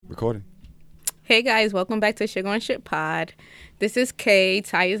recording. Hey guys, welcome back to Sugar on Shit Pod. This is Kay.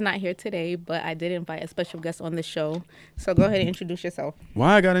 Ty is not here today, but I did invite a special guest on the show. So go ahead and introduce yourself.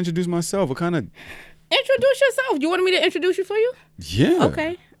 Why I gotta introduce myself? What kind of... Introduce yourself. You wanted me to introduce you for you? Yeah.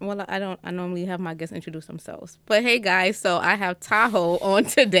 Okay. Well, I normally have my guests introduce themselves. But hey guys, so I have Tahoe on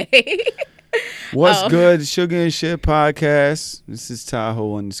today. What's good, Sugar and Shit Podcast? This is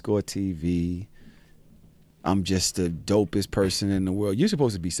Tahoe _TV. I'm just the dopest person in the world. You're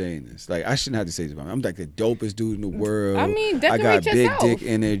supposed to be saying this. Like, I shouldn't have to say this about me. I'm like the dopest dude in the world. I mean, I definitely got yourself. big dick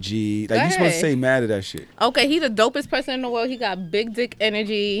energy. Like, you're supposed to say mad at that shit. Okay, he's the dopest person in the world. He got big dick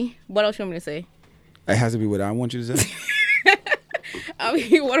energy. What else you want me to say? It has to be what I want you to say. I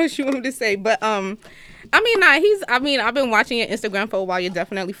mean, what else you want me to say? But I've been watching your Instagram for a while. You're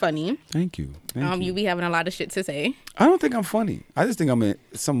definitely funny. Thank you. Thank you. You be having a lot of shit to say. I don't think I'm funny. I just think I'm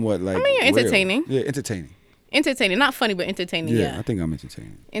somewhat like. I mean, you're entertaining. Real. Yeah, entertaining. Entertaining, not funny, but entertaining. Yeah, I think I'm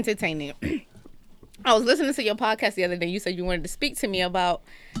entertaining. Entertaining. I was listening to your podcast the other day. You said you wanted to speak to me about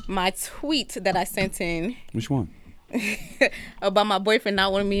my tweet that I sent in. Which one? About my boyfriend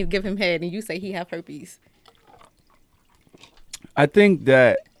not wanting me to give him head, and you say he have herpes. I think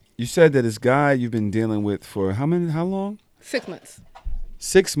that you said that this guy you've been dealing with for how long? 6 months.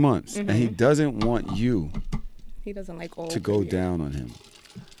 6 months, and he doesn't want you. He doesn't like all to go down on him.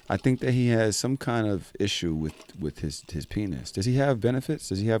 I think that he has some kind of issue with his penis. Does he have benefits?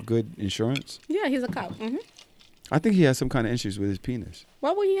 Does he have good insurance? Yeah, he's a cop. I think he has some kind of issues with his penis.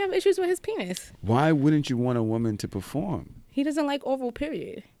 Why would he have issues with his penis? Why wouldn't you want a woman to perform? He doesn't like oral,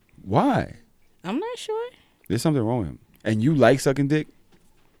 period. Why? I'm not sure. There's something wrong with him. And you like sucking dick?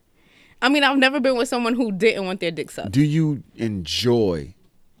 I mean, I've never been with someone who didn't want their dick sucked. Do you enjoy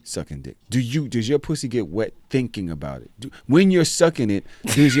sucking dick? Does your pussy get wet thinking about it? When you're sucking it,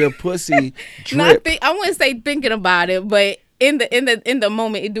 does your pussy drip? I wouldn't say thinking about it, but in the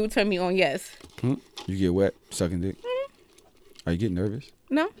moment, it do turn me on. Yes. You get wet sucking dick? Are you getting nervous?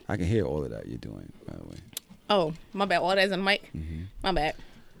 No. I can hear all of that you're doing, by the way. Oh, my bad. All that's on the mic. My bad.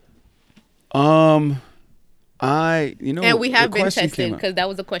 And we have been tested because that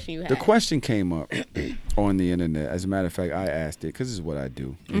was a question you had. The question came up on the internet. As a matter of fact, I asked it because this is what I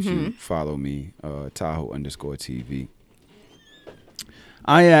do. If you follow me, Tahoe _TV.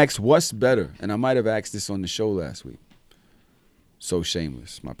 I asked, what's better? And I might have asked this on the show last week. So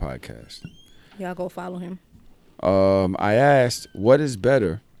Shameless, my podcast. Y'all go follow him. I asked, what is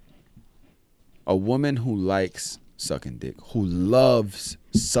better? A woman who likes sucking dick, who loves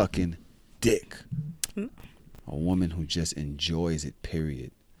sucking dick. A woman who just enjoys it,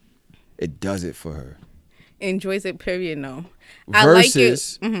 period. It does it for her. Enjoys it, period, no.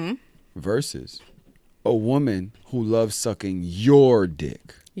 Versus, I like it. Versus a woman who loves sucking your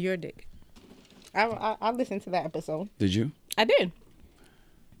dick. Your dick. I listened to that episode. Did you? I did.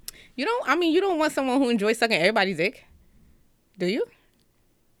 You don't want someone who enjoys sucking everybody's dick. Do you?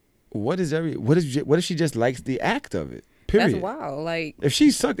 What if she just likes the act of it? Period. That's wild. Like, if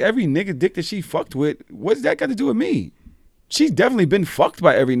she sucked every nigga dick that she fucked with, what's that got to do with me? She's definitely been fucked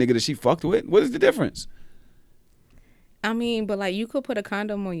by every nigga that she fucked with. What is the difference? I mean, but like, you could put a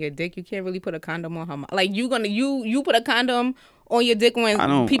condom on your dick. You can't really put a condom on her mouth. Like, you put a condom on your dick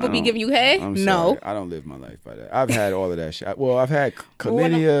when people be giving you head? I'm no. Sorry. I don't live my life by that. I've had all of that shit. Well, I've had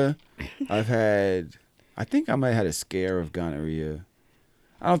chlamydia. I think I might have had a scare of gonorrhea.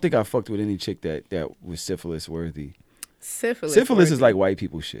 I don't think I fucked with any chick that was syphilis worthy. Syphilis is like white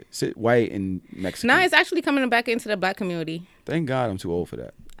people shit. White and Mexican. Nah, it's actually coming back into the black community. Thank God I'm too old for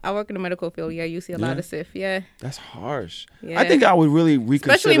that. I work in the medical field. Yeah, you see a lot of syph. Yeah. That's harsh. Yeah. I think I would really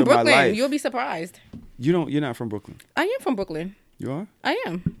reconsider especially in Brooklyn. my life. You'll be surprised. You're not from Brooklyn. I am from Brooklyn. You are? I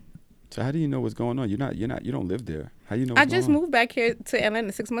am. So how do you know what's going on? You don't live there. How do you know what's I just going on? moved back here to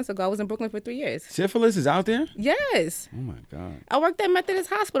Atlanta 6 months ago. I was in Brooklyn for 3 years. Syphilis is out there? Yes. Oh my God. I worked at Methodist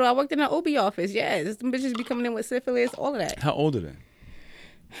Hospital. I worked in the OB office. Yes. Them bitches be coming in with syphilis, all of that. How old are they?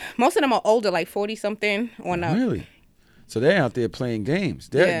 Most of them are older, like 40 something on up. Really? So they're out there playing games.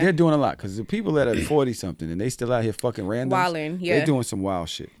 They're doing a lot because the people that are 40 something and they still out here fucking randoms. Wilding, yeah. They're doing some wild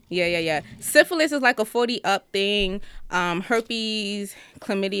shit. Yeah. Syphilis is like a 40 up thing. Herpes,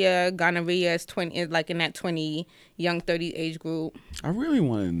 chlamydia, gonorrhea is 20, is like in that 20 young 30 age group. I really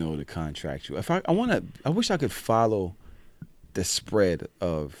want to know the contractual. I wish I could follow the spread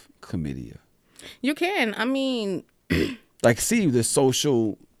of chlamydia. You can. I mean, like see the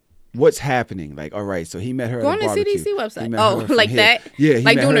social. What's happening? Like, all right, so he met her go at on a the barbecue. CDC website. Oh, like here. That? Yeah, he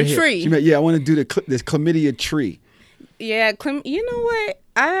like met doing her a here. tree. I want to do this chlamydia tree. Yeah, you know what?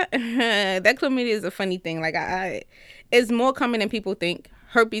 That chlamydia is a funny thing. Like, it's more common than people think.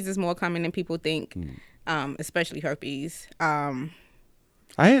 Herpes is more common than people think, especially herpes.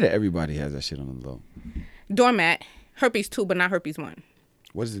 I hear that everybody has that shit on the low. Doormat, herpes 2, but not herpes 1.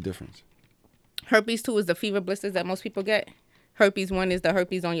 What is the difference? Herpes 2 is the fever blisters that most people get. Herpes 1 is the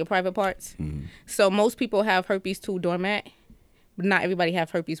herpes on your private parts. Mm-hmm. So most people have herpes 2 doormat, but not everybody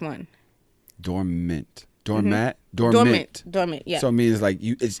have herpes 1. Dormant. Dormant, yeah. So it means like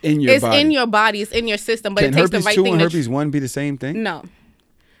it's in your body. It's in your body. It's in your system. But Can it takes the right thing. Can herpes 2 and herpes 1 be the same thing? No.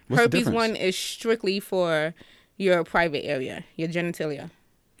 What's herpes 1 is strictly for your private area, your genitalia.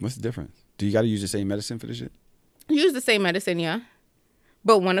 What's the difference? Do you got to use the same medicine for this shit? Use the same medicine, yeah.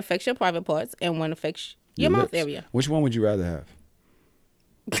 But one affects your private parts and one affects your mouth area. Which one would you rather have?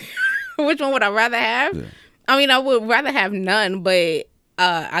 Which one would I rather have? Yeah. I mean, I would rather have none, but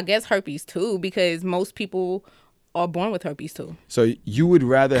I guess herpes 2 because most people are born with herpes 2. So you would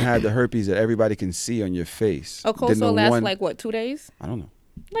rather have the herpes that everybody can see on your face? Okay, so it lasts like what, 2 days? I don't know.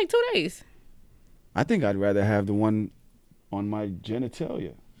 Like 2 days. I think I'd rather have the one on my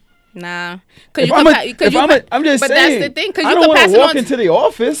genitalia. Nah, I'm just saying. But that's the thing. I don't want to walk into the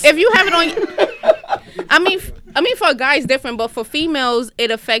office. If you have it on, I mean, for a guy it's different, but for females,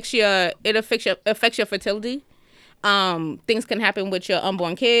 it affects your fertility. Things can happen with your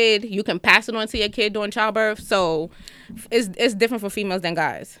unborn kid. You can pass it on to your kid during childbirth. So, it's different for females than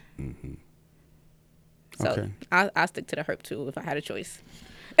guys. Mm-hmm. So okay. I'll stick to the herp too if I had a choice.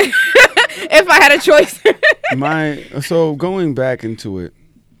 If I had a choice. So going back into it.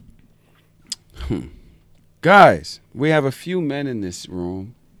 Guys, we have a few men in this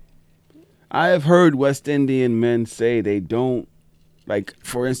room. I have heard West Indian men say they don't, like,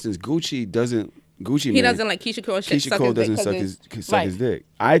 for instance, Gucci doesn't like Keisha Cole. Keisha Cole doesn't suck his dick.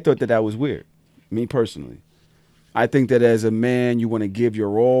 I thought that was weird, me personally. I think that as a man, you want to give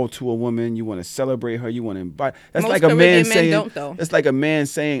your all to a woman. You want to celebrate her. You want to invite. That's like a man saying. Don't, though. That's like a man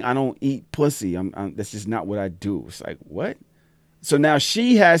saying, "I don't eat pussy. That's just not what I do." It's like, what? So now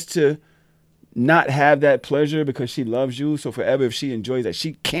she has to not have that pleasure because she loves you. So forever, if she enjoys that,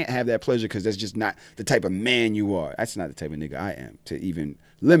 she can't have that pleasure because that's just not the type of man you are. That's not the type of nigga I am to even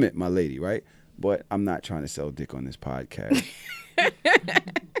limit my lady, right? But I'm not trying to sell dick on this podcast.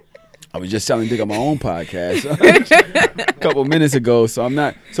 I was just selling dick on my own podcast a couple minutes ago, so I'm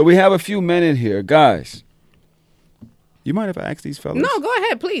not. So we have a few men in here. Guys, you mind if I ask these fellas? No, go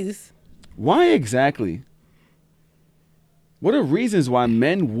ahead, please. Why exactly? What are reasons why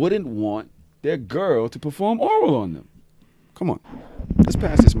men wouldn't want their girl to perform oral on them? Come on. Let's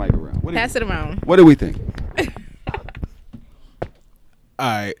pass this mic around. Pass it around. What do we think? All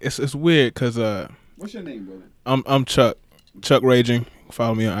right. It's weird because... What's your name, brother? I'm Chuck. Chuck Raging.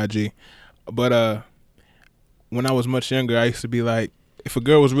 Follow me on IG. But when I was much younger, I used to be like, if a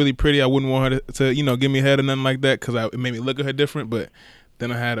girl was really pretty, I wouldn't want her to give me head or nothing like that because it made me look at her different. But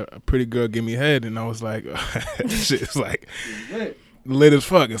then I had a pretty girl give me head, and I was like, shit, it's like lit as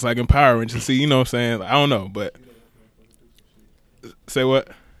fuck. It's like empowering to see, you know what I'm saying? I don't know, but say what?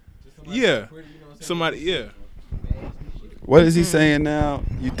 Yeah. Somebody, yeah. What is he saying now?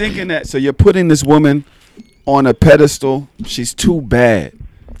 You thinking that, so you're putting this woman on a pedestal. She's too bad.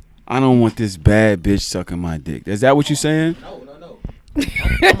 I don't want this bad bitch sucking my dick. Is that what you're saying? No.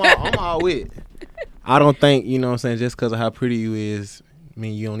 I'm all with. I don't think, you know what I'm saying, just because of how pretty you is, I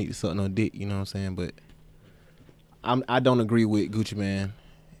mean, you don't need to suck no dick, you know what I'm saying? But I don't agree with Gucci Man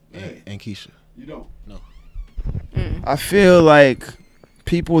and Keisha. You don't? No. I feel like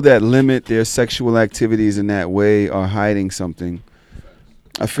people that limit their sexual activities in that way are hiding something.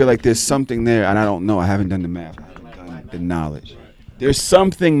 I feel like there's something there, and I don't know. I haven't done the math. I haven't done the knowledge. There's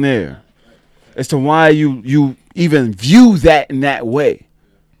something there as to why you even view that in that way.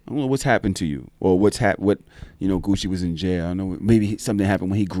 I don't know what's happened to you, or Gucci was in jail. I don't know, maybe something happened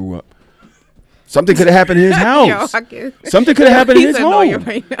when he grew up. Something could have happened in his house. Something could have happened in his home.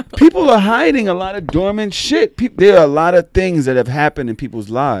 Right, people are hiding a lot of dormant shit. There are a lot of things that have happened in people's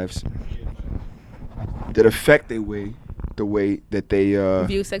lives that affect the way that they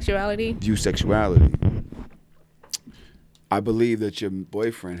view sexuality. I believe that your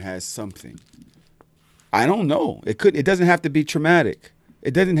boyfriend has something. I don't know. It doesn't have to be traumatic.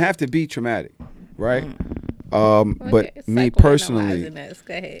 It doesn't have to be traumatic, right? But me personally,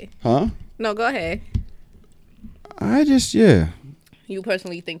 go ahead. Huh? No, go ahead. I just, yeah. You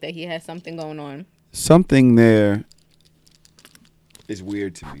personally think that he has something going on? Something there is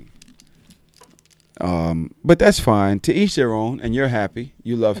weird to me. But that's fine. To each their own, and you're happy.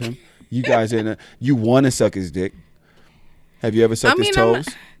 You love him. You guys you want to suck his dick. Have you ever sucked his toes?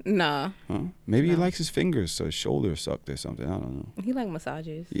 Nah. Huh? Maybe he likes his fingers, so his shoulder sucked or something. I don't know. He like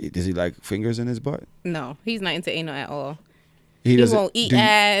massages. Does he like fingers in his butt? No, he's not into anal at all. He won't eat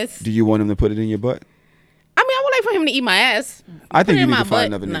ass. Do you want him to put it in your butt? I mean, I would wait for him to eat my ass. I Put think it you in need my to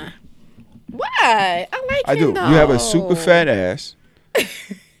find butt. another Nah. nigga. Why? I like I him, do. though. You have a super fat ass.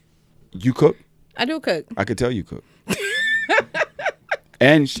 You cook. I do cook. I could tell you cook.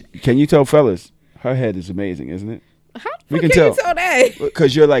 And can you tell fellas, her head is amazing, isn't it? How We can can tell. you tell that?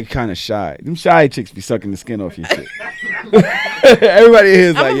 Because you're like kind of shy. Them shy chicks be sucking the skin off your shit. Everybody here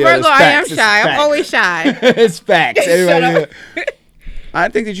is I'm like, a yeah, Virgo. it's I facts, am it's shy. I'm facts. always shy. It's facts. Everybody Shut here. I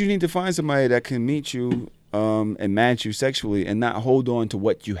think that you need to find somebody that can meet you and match you sexually and not hold on to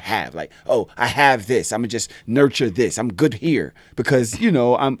what you have. Like, oh, I have this. I'm going to just nurture this. I'm good here because,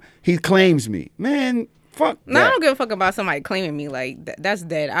 he claims me. Man, fuck No, I that. don't give a fuck about somebody claiming me. Like that's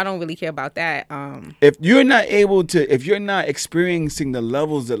dead. I don't really care about that. If you're not experiencing the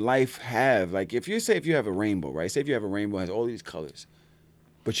levels that life have, like if you have a rainbow, right? Say if you have a rainbow that has all these colors,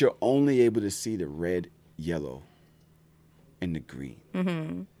 but you're only able to see the red, yellow, and the green.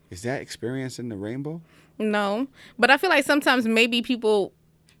 Mm-hmm. Is that experiencing the rainbow? No, but I feel like sometimes maybe people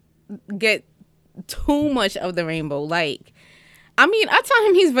get too much of the rainbow. Like, I mean, I tell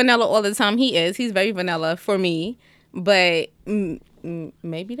him he's vanilla all the time. He's very vanilla for me, but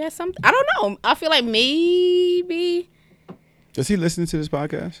maybe that's something. I don't know. I feel like maybe. Does he listen to this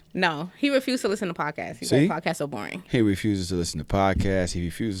podcast? No, he refused to listen to podcasts. He's See? like, podcasts so boring. He refuses to listen to podcasts. He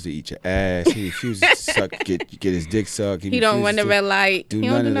refuses to eat your ass. He refuses to get his dick sucked. He don't run the red light. He don't do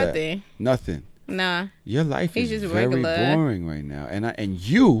none of nothing. that. Nothing. Nah. Your life He's is just very regular. boring right now. And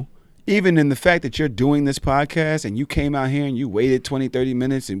you, even in the fact that you're doing this podcast and you came out here and you waited 20, 30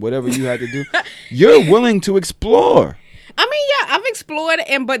 minutes and whatever you had to do, you're willing to explore. I mean, yeah, I've explored,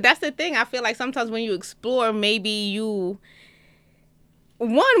 but that's the thing. I feel like sometimes when you explore, when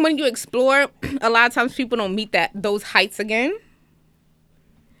you explore, a lot of times people don't meet those heights again.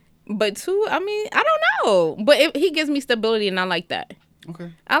 But two, I mean, I don't know. But he gives me stability, and I like that.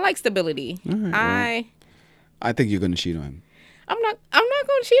 Okay. I like stability. All right, I think you're going to cheat on him. I'm not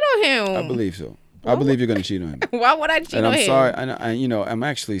going to cheat on him. I believe so. I believe you're going to cheat on him. Why would I cheat And on I'm him? sorry. I'm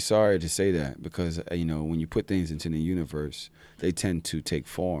actually sorry to say that because, when you put things into the universe, they tend to take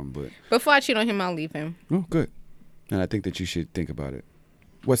form. But Before I cheat on him, I'll leave him. oh, good. And I think that you should think about it.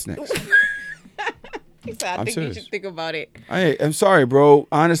 What's next? He said, I think serious. you should think about it. I'm sorry, bro.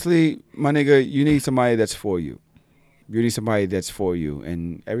 Honestly, my nigga, you need somebody that's for you. You need somebody that's for you,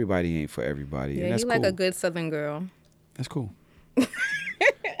 and everybody ain't for everybody. Yeah, and that's you cool. like a good Southern girl. That's cool.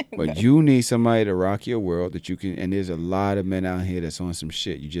 But you need somebody to rock your world that you can. And there's a lot of men out here that's on some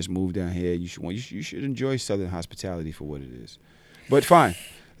shit. You just moved down here. You should enjoy Southern hospitality for what it is. But fine,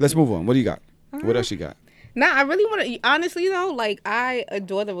 let's move on. What do you got? What else you got? Nah, I really want to. Honestly, though, like I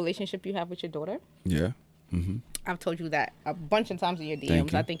adore the relationship you have with your daughter. Yeah. Mm-hmm. I've told you that a bunch of times in your Thank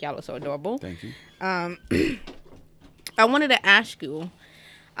DMs. you. I think y'all are so adorable. Thank you. I wanted to ask you,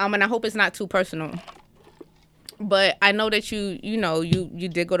 and I hope it's not too personal, but I know that you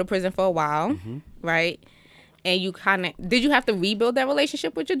did go to prison for a while, right? And you did you have to rebuild that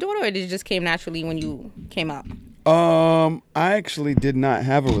relationship with your daughter, or did it just came naturally when you came out? I actually did not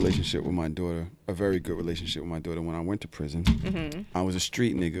have a relationship with my daughter, a very good relationship with my daughter when I went to prison. Mm-hmm. I was a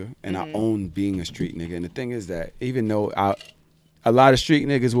street nigga, and I owned being a street nigga. And the thing is that even though a lot of street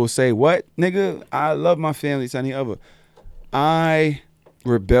niggas will say, what, nigga, I love my family, this and the other. I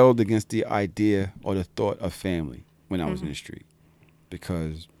rebelled against the idea or the thought of family when I was in the street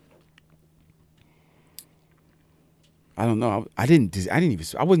because I don't know. I wasn't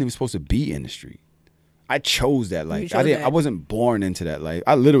even supposed to be in the street. I chose that life. I wasn't born into that life.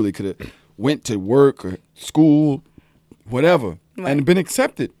 I literally could have went to work or school, whatever, and been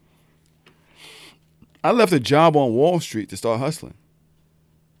accepted. I left a job on Wall Street to start hustling.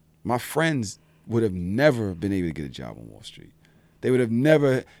 My friends would have never been able to get a job on Wall Street. They would have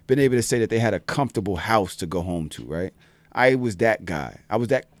never been able to say that they had a comfortable house to go home to, right? I was that guy. I was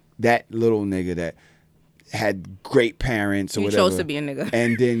that little nigga that had great parents or whatever. You chose to be a nigga.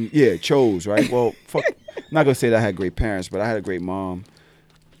 And then, chose, right? Well, fuck. I'm not going to say that I had great parents, but I had a great mom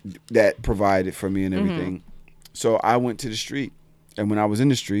that provided for me and everything. So I went to the street. And when I was in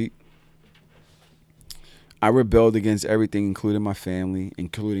the street, I rebelled against everything, including my family,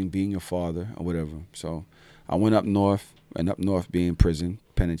 including being a father or whatever. So I went up north, and up north being prison,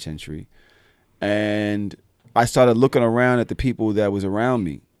 penitentiary. And I started looking around at the people that was around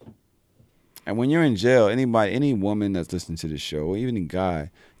me. And when you're in jail, any woman that's listening to this show, or even a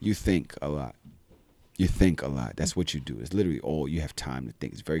guy, you think a lot. You think a lot. That's what you do. It's literally all you have time to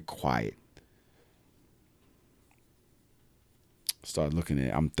think. It's very quiet. Start looking at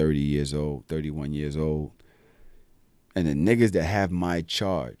it. I'm 30 years old, 31 years old. And the niggas that have my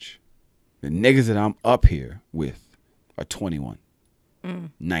charge, the niggas that I'm up here with are 21,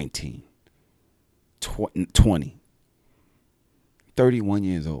 19. 20. 31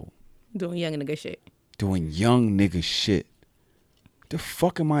 years old. Doing young nigga shit. Doing young nigga shit. The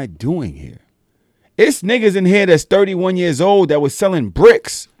fuck am I doing here? It's niggas in here that's 31 years old that was selling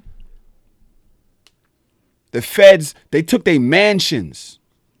bricks. The feds, they took their mansions.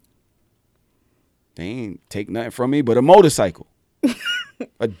 They ain't take nothing from me but a motorcycle.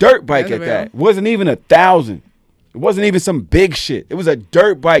 A dirt bike That's at real. that. It wasn't even 1,000. It wasn't even some big shit. It was a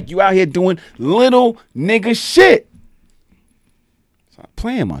dirt bike. You out here doing little nigga shit. So I'm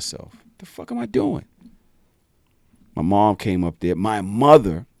playing myself. The fuck am I doing? My mom came up there. My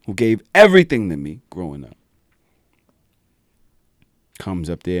mother, who gave everything to me growing up, comes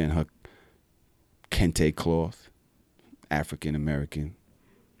up there in her kente cloth, African American,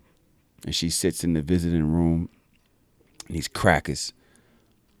 and she sits in the visiting room, and these crackers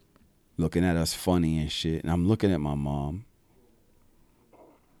looking at us funny and shit, and I'm looking at my mom.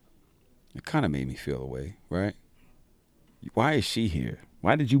 It kind of made me feel away, right? Why is she here?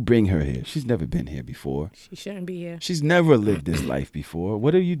 Why did you bring her here? She's never been here before. She shouldn't be here. She's never lived this life before.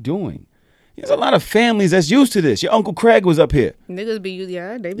 What are you doing? There's a lot of families that's used to this. Your Uncle Craig was up here. Niggas be used,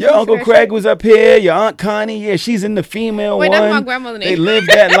 yeah. They be Your used to Uncle that Craig shit. was up here. Your Aunt Connie, yeah, she's in the female Wait, one. that's my grandmother They name. lived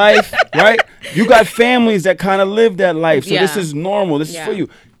that life, right? You got families that kind of live that life. So this Yeah. is normal. This is Yeah. for you.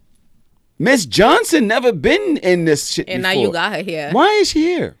 Miss Johnson never been in this shit And before. now you got her here. Why is she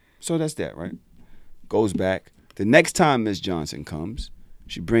here? So that's that, right? Goes back. The next time Miss Johnson comes,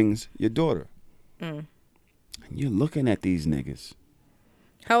 she brings your daughter. And you're looking at these niggas.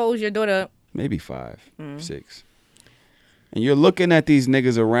 How old is your daughter? Maybe 5, 6. And you're looking at these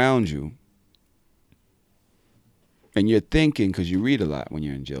niggas around you. And you're thinking, because you read a lot when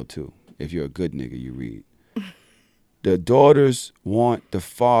you're in jail too. If you're a good nigga, you read. The daughters want the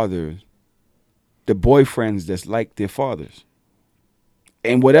fathers, the boyfriends that's like their fathers.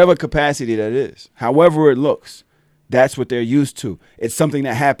 In whatever capacity that is. However it looks. That's what they're used to. It's something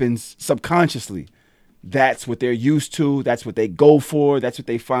that happens subconsciously. That's what they're used to. That's what they go for. That's what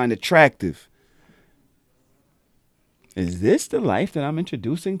they find attractive. Is this the life that I'm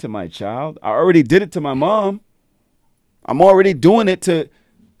introducing to my child? I already did it to my mom. I'm already doing it to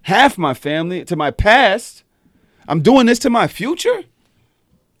half my family, to my past. I'm doing this to my future?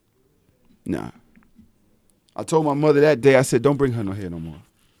 Nah. I told my mother that day, I said, don't bring her no here no more.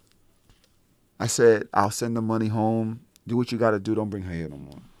 I said, I'll send the money home. Do what you got to do. Don't bring her here no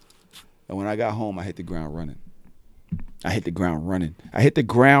more. And when I got home, I hit the ground running. I hit the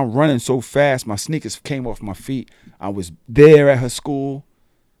ground running so fast, my sneakers came off my feet. I was there at her school.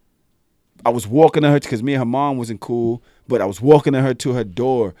 I was walking to her because me and her mom wasn't cool, but I was walking to her to her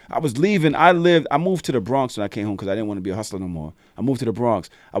door. I was leaving. I moved to the Bronx when I came home because I didn't want to be a hustler no more. I moved to the Bronx.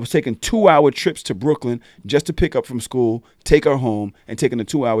 I was taking 2-hour trips to Brooklyn just to pick up from school, take her home, and taking a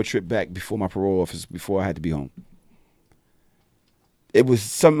 2-hour trip back before my parole office, before I had to be home. It was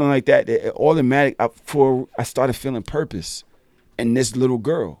something like that. Automatic. I started feeling purpose in this little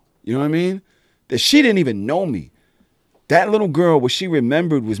girl. You know what I mean? That she didn't even know me. That little girl, what she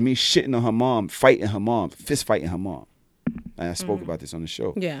remembered was me shitting on her mom, fighting her mom, fist fighting her mom. And I spoke about this on the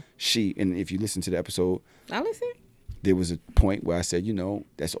show. Yeah. And if you listen to the episode, I listen. there was a point where I said,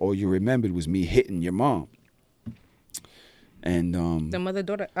 that's all you remembered was me hitting your mom. And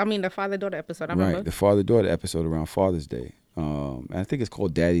The father-daughter episode, I remember. right, the father-daughter episode around Father's Day. And I think it's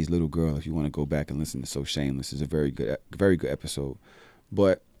called Daddy's Little Girl. If you want to go back and listen to So Shameless, it's a very good episode.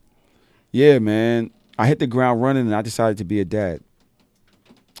 But yeah, man, I hit the ground running and I decided to be a dad.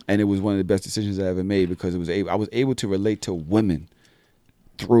 And it was one of the best decisions I ever made because I was able to relate to women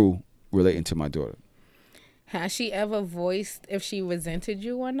through relating to my daughter. Has she ever voiced if she resented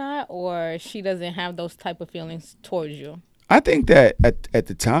you or not, or she doesn't have those type of feelings towards you? I think that at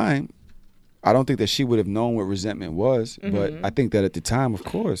the time, I don't think that she would have known what resentment was, but I think that at the time, of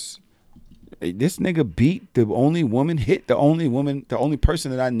course, this nigga beat the only woman, hit the only woman, the only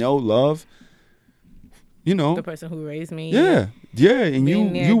person that I know, love. The person who raised me. Yeah, and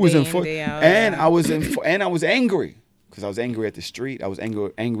Being there you was day in in, full, day out, and yeah. I was angry because I was angry at the street. I was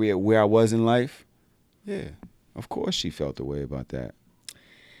angry at where I was in life. Yeah, of course she felt the way about that.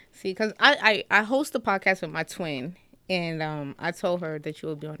 See, because I host a podcast with my twin, and I told her that you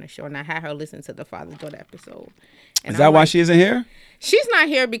would be on the show, and I had her listen to the father-daughter episode. And Is that why she isn't here? She's not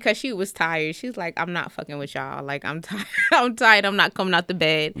here because she was tired. She's like, I'm not fucking with y'all. Like, I'm tired. I'm tired. I'm not coming out the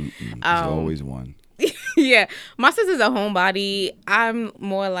bed. There's always one. Yeah, my sister's a homebody. I'm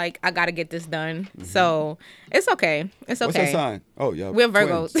more like, I gotta get this done. So it's okay. It's okay. What's her sign? Oh, yeah. We're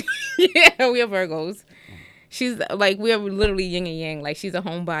Virgos. Yeah, we're Virgos. She's like, we're literally yin and yang. Like, she's a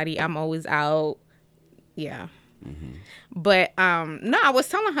homebody. I'm always out. Yeah. But no, I was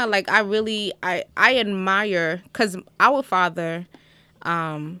telling her like I admire, because our father,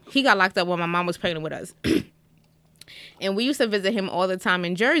 he got locked up when my mom was pregnant with us. And we used to visit him all the time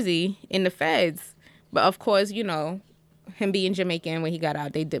in Jersey in the feds. But of course, you know, him being Jamaican, when he got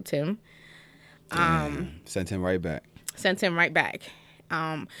out, they dipped him. Sent him right back. Sent him right back.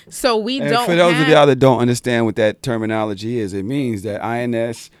 So we And don't for those have, of y'all that don't understand what that terminology is, it means that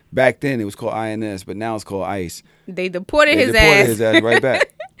INS, back then it was called INS, but now it's called ICE. they deported They his deported ass. his ass right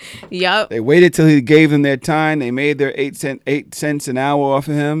back. Yup. They waited till he gave them their time. They made their 8 cents an hour off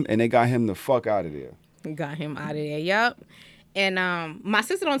of him, and they got him the fuck out of there. Got him out of there. Yup. And my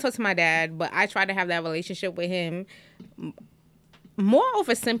sister don't talk to my dad, but I try to have that relationship with him more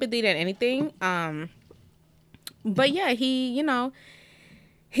over sympathy than anything. But yeah, he, you know,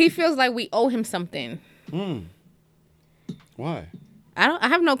 he feels like we owe him something. Why? I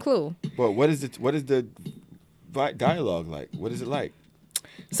have no clue. Well, what is the dialogue like? What is it like?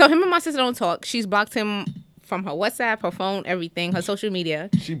 So him and my sister don't talk. She's blocked him from her WhatsApp, her phone, everything, her social media.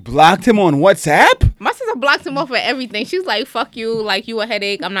 She blocked him on WhatsApp? My sister blocked him off of everything. She's like, fuck you, like you a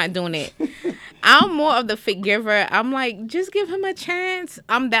headache. I'm not doing it. I'm more of the forgiver. I'm like, just give him a chance.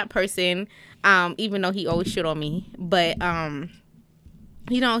 I'm that person, even though he always shit on me. But,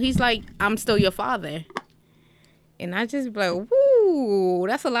 you know, he's like, I'm still your father. And I just be like, woo,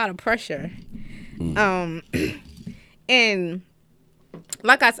 that's a lot of pressure. And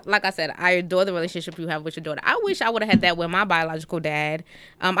like I said, I adore the relationship you have with your daughter. I wish I would have had that with my biological dad.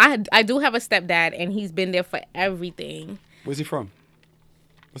 I do have a stepdad, and he's been there for everything. Where's he from?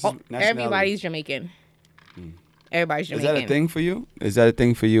 What's his nationality? Everybody's Jamaican. Everybody's Jamaican. Is that a thing for you? Is that a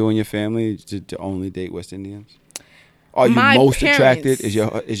thing for you and your family to only date West Indians? Are you My most parents- attracted?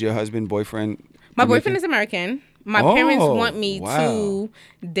 Is your husband, boyfriend? My Jamaican? boyfriend is American. My parents Oh, want me wow. to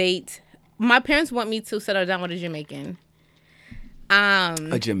date. My parents want me to settle down with a Jamaican.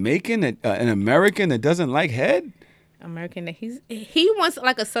 A Jamaican, an American that doesn't like head? American. He wants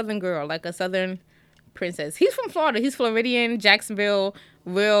like a Southern girl, like a Southern princess. He's from Florida. He's Floridian, Jacksonville,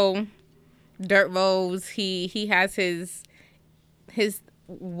 real dirt roads. He has his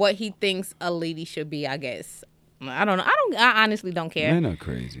what he thinks a lady should be, I guess. I don't know. I honestly don't care. Men are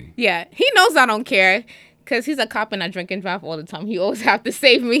crazy. Yeah, he knows I don't care. Because he's a cop and I drink and drive all the time. He always have to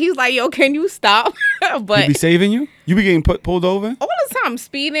save me. He's like, yo, can you stop? But He be saving you? You be getting pulled over? all the time,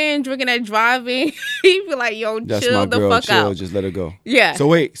 speeding, drinking and driving. He be like, yo, That's chill my the girl. fuck Chill. out. Just let her go. Yeah. So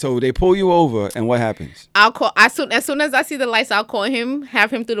wait. So they pull you over, and what happens? I'll call as soon as I see the lights, I'll call him,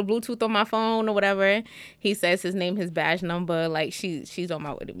 have him through the Bluetooth on my phone or whatever. He says his name, his badge number. Like she's on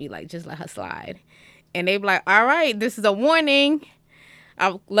my way to be like, just let her slide. And they be like, all right, this is a warning.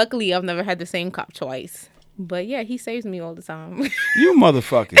 Luckily, I've never had the same cop twice. But yeah, he saves me all the time. You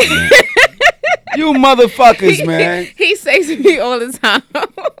motherfuckers, man. You motherfuckers, man. He saves me all the time.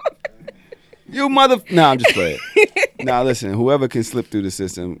 You Nah, I'm just playing. Nah, listen. Whoever can slip through the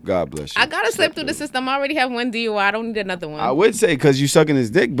system, God bless you. I gotta slip through the system. I already have one DUI. I don't need another one. I would say because you sucking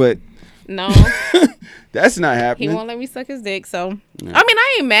his dick, but No, that's not he happening. won't let me suck his dick. So I mean,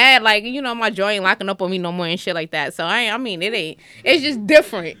 I ain't mad. Like, you know, my jaw ain't locking up on me no more and shit like that. So I mean, it ain't. It's just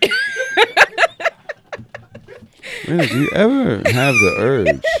different. Man, do you ever have the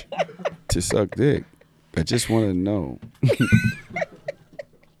urge to suck dick? I just want to know.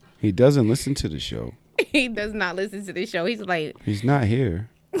 He doesn't listen to the show. He does not listen to the show. He's like, He's not here.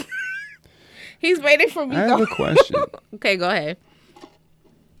 he's waiting for me. I have a question. Okay, go ahead.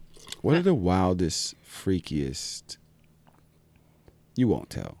 What are the wildest, freakiest? You won't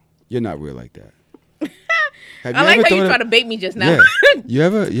tell. You're not real like that. Have I like ever how you thought try of- to bait me just now. Yeah.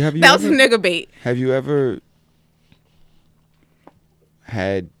 That was a nigga bait. Have you ever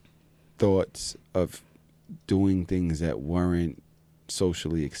had thoughts of doing things that weren't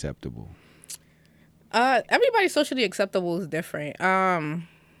socially acceptable? Everybody's socially acceptable is different.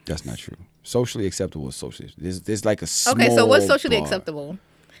 That's not true. Socially acceptable is socially. There's like a small Okay, so what's socially bar. acceptable?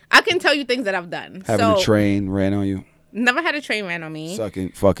 I can tell you things that I've done. Having so, a train ran on you, never had a train ran on me.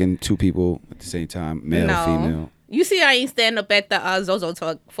 fucking two people at the same time, male, No. female. You see, I ain't stand up at the Zozo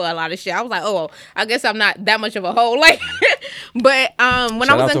talk for a lot of shit. I was like, oh, I guess I'm not that much of a hoe. Like, but when I Shout was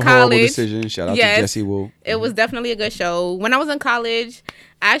out in to Horrible college, Decision. Shout out yes, to Jesse Wu. it was definitely a good show. When I was in college,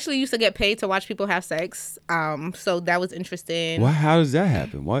 I actually used to get paid to watch people have sex. So that was interesting. What? How does that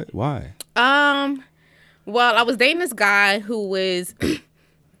happen? What? Why? Well, I was dating this guy who was.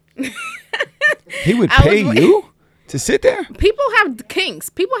 He would I pay was- you to sit there? People have kinks.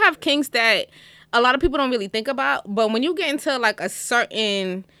 People have kinks that a lot of people don't really think about. But when you get into like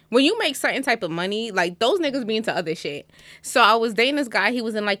when you make certain type of money, like those niggas be into other shit. So I was dating this guy. He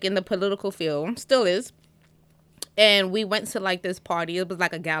was in the political field, still is. and we went to like this party. It was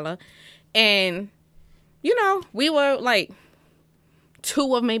like a gala, and you know, we were like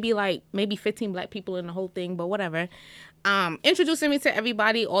two of maybe 15 black people in the whole thing, but whatever. Introducing me to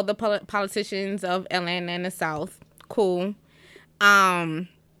everybody, all the politicians of Atlanta and the South. Cool.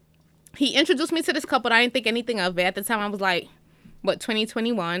 He introduced me to this couple that I didn't think anything of it. At the time, I was like, what,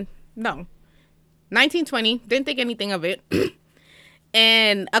 2021? No. 1920. Didn't think anything of it.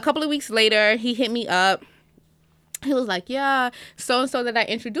 And a couple of weeks later, he hit me up. He was like, yeah, so-and-so that I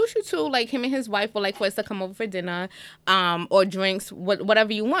introduced you to, like, him and his wife would like for us to come over for dinner, or drinks,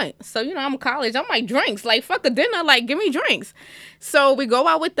 whatever you want. So, you know, I'm in college. I'm like, drinks. Like, fuck a dinner. Like, give me drinks. So we go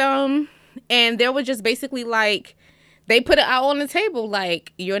out with them, and they were just basically like, they put it out on the table.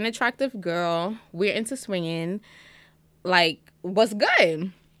 Like, you're an attractive girl. We're into swinging. Like, what's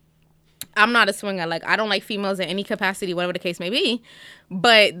good? I'm not a swinger. Like, I don't like females in any capacity, whatever the case may be.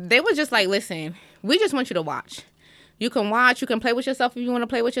 But they were just like, listen, we just want you to watch. You can watch. You can play with yourself if you want to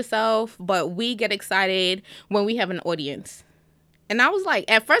play with yourself. But we get excited when we have an audience. And I was like,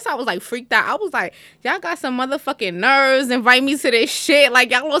 at first I was like freaked out. I was like, y'all got some motherfucking nerves. Invite me to this shit. Like,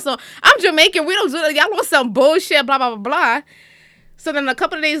 y'all want some, I'm Jamaican. We don't do that. Y'all want some bullshit, blah, blah, blah, blah. So then a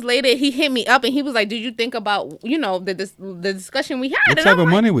couple of days later, he hit me up and he was like, did you think about, you know, the discussion we had? What type of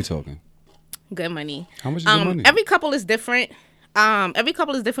money we talking? Good money. How much is good money? Every couple is different.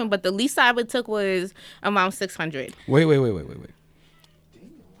 But the least I ever took was around $600. Wait.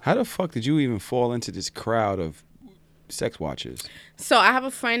 How the fuck did you even fall into this crowd of sex watchers? So I have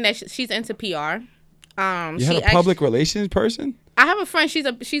a friend that she's into PR. You had a public relations person? I have a friend. She's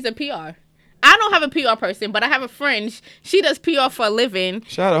a PR. I don't have a PR person, but I have a friend. She does PR for a living.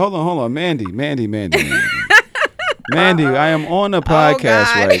 Shout out. Hold on. Mandy. Mandy, I am on a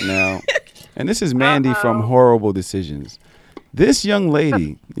podcast right now. And this is Mandy from Horrible Decisions. This young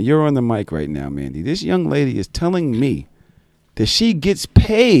lady, you're on the mic right now, Mandy. This young lady is telling me that she gets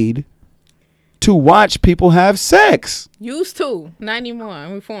paid to watch people have sex. Used to. Not anymore.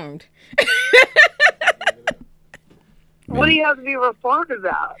 I'm reformed. What do you have to be reformed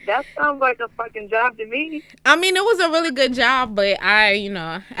about? That sounds like a fucking job to me. I mean, it was a really good job, but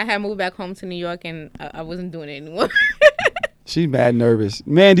I had moved back home to New York and I wasn't doing it anymore. She's mad nervous.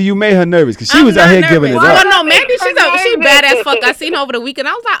 Mandy, you made her nervous because she was out here giving it up. Oh, no, Mandy, she bad as fuck. I seen her over the weekend.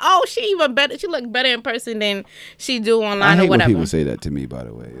 I was like, oh, she even better. She look better in person than she do online or whatever. When people say that to me, by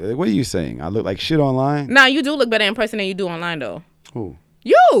the way. What are you saying? I look like shit online? Nah, you do look better in person than you do online, though. Who?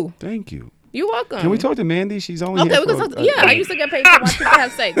 You. Thank you. You're welcome. Can we talk to Mandy? She's only here we can talk. Yeah, I used to get paid to watch people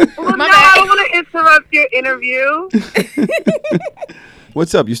have sex. Well, no, I don't want to interrupt your interview.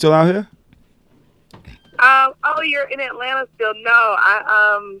 What's up? You still out here? Oh, you're in Atlanta still? No,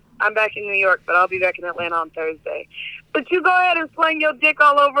 I'm back in New York, but I'll be back in Atlanta on Thursday. But you go ahead and sling your dick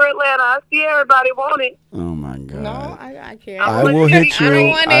all over Atlanta. I see everybody want it. Oh my God. No, I can't. I will hit you.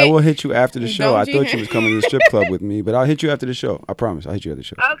 I will hit you after the show. I Don't thought you was coming to the strip club with me, but I'll hit you after the show. I promise. I'll hit you after the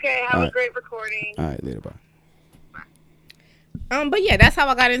show. Okay, have a great recording. All right, later, bye. But yeah, that's how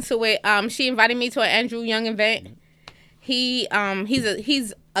I got into it. She invited me to an Andrew Young event. He's part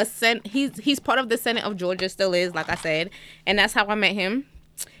of the Senate of Georgia, still is, like I said, and that's how I met him.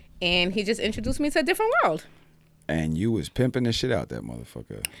 And he just introduced me to a different world. And you was pimping the shit out that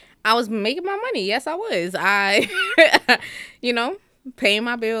motherfucker. I was making my money. Yes, I was. Paying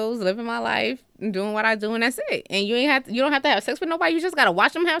my bills, living my life, doing what I do, and that's it. And you don't have to have sex with nobody. You just gotta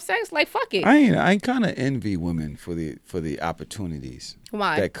watch them have sex. Like, fuck it. I kind of envy women for the opportunities.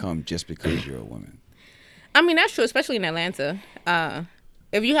 Why? That come just because you're a woman. I mean, that's true, especially in Atlanta.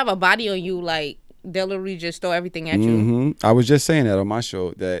 If you have a body on you, like, they'll literally just throw everything at you. I was just saying that on my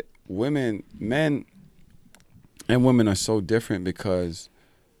show, that men and women are so different because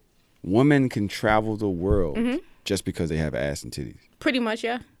women can travel the world just because they have ass and titties. Pretty much,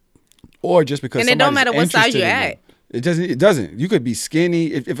 yeah. Or just because, and it don't matter what size you're at. It doesn't. You could be skinny.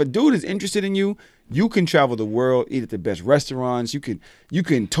 If a dude is interested in you, you can travel the world, eat at the best restaurants. You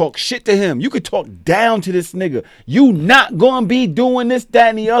can talk shit to him. You could talk down to this nigga. You not gonna be doing this, that,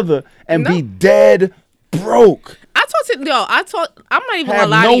 and the other, and be dead broke. I'm not even gonna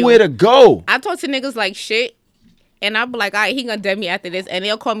lie to you. Have nowhere to go. I talk to niggas like shit, and I'll be like, all right, he gonna dead me after this, and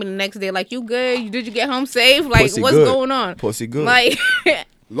they'll call me the next day like, you good? Did you get home safe? Like, pussy what's good. going on? Pussy good. Like.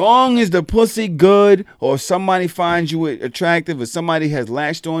 Long as the pussy good, or somebody finds you attractive, or somebody has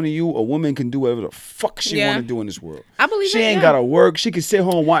latched onto you, a woman can do whatever the fuck she want to do in this world. I believe she ain't gotta work. She can sit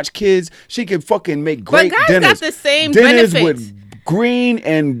home and watch kids. She can fucking make great but guys dinners. Got the same dinners benefits. With green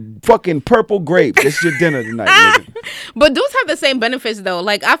and fucking purple grapes. This is your dinner tonight, nigga. But dudes have the same benefits though.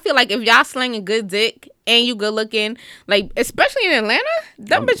 Like, I feel like if y'all slinging good dick and you good looking, like, especially in Atlanta,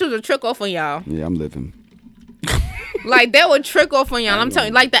 that bitch was a trick off on y'all. Yeah, I'm living. Like, they would trick off on y'all. I'm telling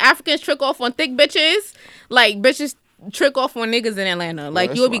you, like, the Africans trick off on thick bitches. Like, bitches trick off on niggas in Atlanta.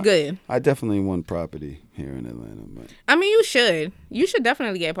 Like, you'll be good. I definitely want property here in Atlanta, but I mean, you should. You should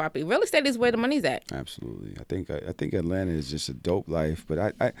definitely get property. Real estate is where the money's at. absolutely. I think Atlanta is just a dope life.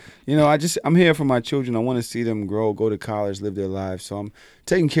 But I'm here for my children. I want to see them grow, go to college, live their lives. So I'm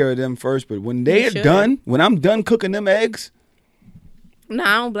taking care of them first. But when they are done, when I'm done cooking them eggs, No,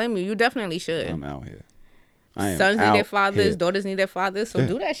 I don't blame you. You definitely should. I'm out here. I am Sons need out their fathers, here. daughters need their fathers. So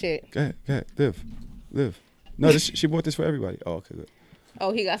do that shit. Go ahead, live. No, she bought this for everybody. Oh, okay, good.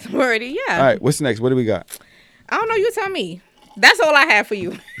 Oh, he got some already. Yeah. All right, what's next? What do we got? I don't know. You tell me. That's all I have for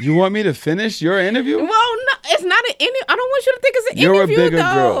you. You want me to finish your interview? Well, no, it's not an interview. I don't want you to think it's an You're interview, a bigger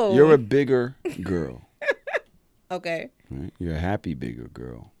though. girl. You're a bigger girl. Okay. Right? You're a happy bigger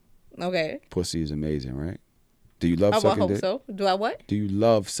girl. Okay. Pussy is amazing, right? Do you love I sucking hope dick? so. Do I what? Do you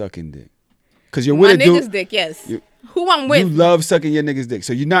love sucking dick? Because you're My with a nigga's dude. dick, yes. You- Who I'm with. You love sucking your nigga's dick.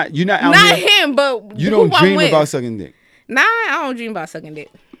 So you're not out Not here. him, but You who don't I'm dream with. about sucking dick. Nah, I don't dream about sucking dick.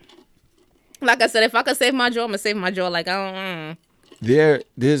 Like I said, if I could save my jaw, I'm gonna save my jaw. Like, I don't.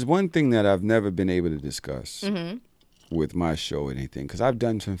 There's one thing that I've never been able to discuss Mm-hmm. with my show or anything, because I've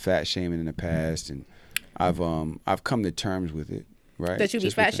done some fat shaming in the past, and I've come to terms with it. Right? That you be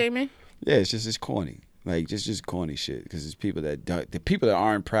Just fat with the- shaming? Yeah, it's corny. Like just corny shit. Because it's people that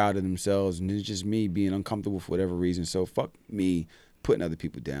aren't proud of themselves, and it's just me being uncomfortable for whatever reason. So fuck me putting other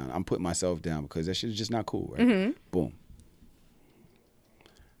people down. I'm putting myself down because that shit is just not cool. Right? Mm-hmm. Boom.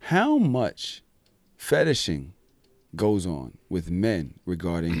 How much fetishing goes on with men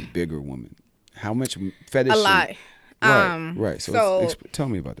regarding bigger women? How much fetishing? A lot. Right. so tell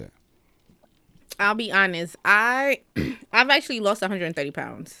me about that. I'll be honest. I've actually lost 130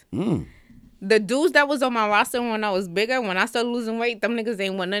 pounds. Mm. The dudes that was on my roster when I was bigger, when I started losing weight, them niggas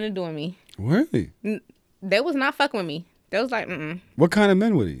ain't want nothing to do with me. Really? They was not fucking with me. They was like, What kind of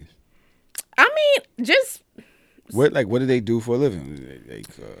men were these? I mean, just What do they do for a living? Like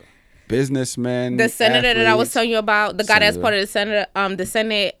businessmen. the senator that I was athletes? telling you about, the guy that's Senator. part of the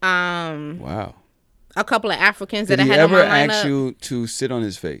Senate, Wow. a couple of Africans Did that I he had on ever my lineup. ask you to sit on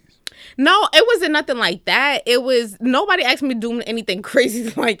his face? No, it wasn't nothing like that. It was nobody asked me to do anything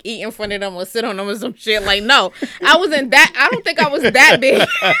crazy like eat in front of them or sit on them or some shit. Like, no, I wasn't that. I don't think I was that big.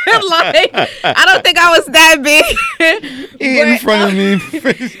 Like, I don't think I was that big. Eat in front of me.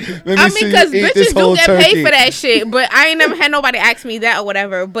 Let me I see mean, you because eat this bitches do whole get turkey. paid for that shit. But I ain't never had nobody ask me that or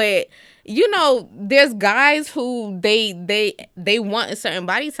whatever. But you know, there's guys who they want a certain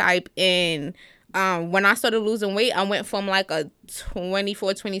body type, and when I started losing weight, I went from like a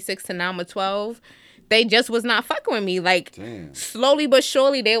 24, 26 to now I'm a 12. They just was not fucking with me. Like, Damn. slowly but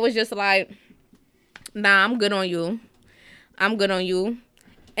surely, they was just like, nah, I'm good on you. I'm good on you.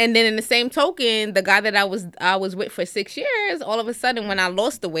 And then in the same token, the guy that I was with for 6 years, all of a sudden when I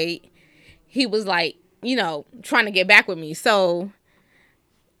lost the weight, he was like, you know, trying to get back with me. So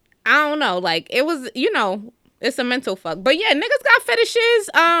I don't know. Like, it was, you know, it's a mental fuck. But yeah, niggas got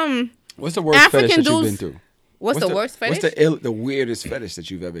fetishes. What's the worst African fetish that you've been dudes- through? What's the worst fetish? What's the weirdest fetish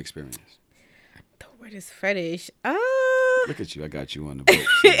that you've ever experienced? The weirdest fetish? Look at you. I got you on the boat.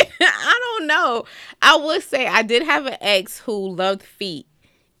 I don't know. I would say I did have an ex who loved feet.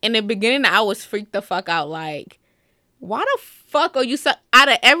 In the beginning, I was freaked the fuck out. Like, why the fuck are you out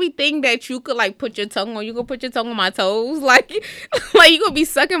of everything that you could like put your tongue on? You could put your tongue on my toes, like you could be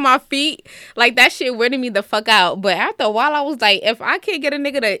sucking my feet. Like, that shit weirded me the fuck out. But after a while, I was like, if I can't get a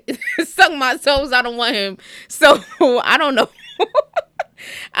nigga to suck my toes, I don't want him. So I don't know.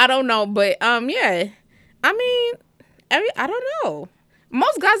 I don't know, but yeah. I mean, I don't know.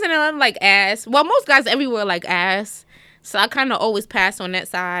 Most guys in Atlanta like ass. Well, most guys everywhere like ass. So I kind of always pass on that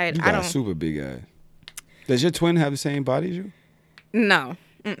side. You I got don't. a super big ass. Does your twin have the same body as you? No.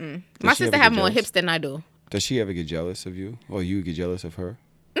 Mm-mm. My she sister ever have get more jealous? hips than I do. Does she ever get jealous of you, or you get jealous of her?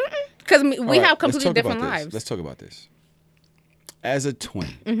 Because we All right, have let's completely talk different about this. lives. Let's talk about this. As a twin,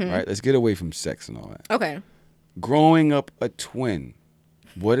 right? Let's get away from sex and all that. Okay. Growing up a twin,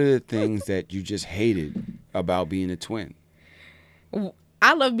 what are the things that you just hated about being a twin?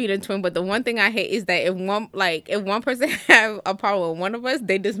 I love being a twin, but the one thing I hate is that if one person have a problem with one of us,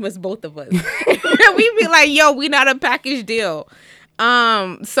 they dismiss both of us. We be like, yo, we not a package deal.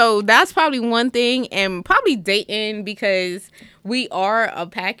 So that's probably one thing, and probably dating, because we are a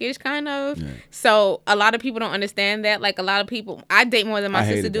package kind of. Yeah. So a lot of people don't understand that. Like, a lot of people, I date more than my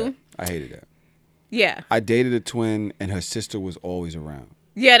sister do. I hated that. Yeah. I dated a twin, and her sister was always around.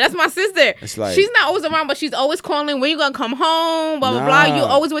 Yeah, that's my sister. It's like, she's not always around, but she's always calling. When you gonna come home? Blah blah Nah. blah. You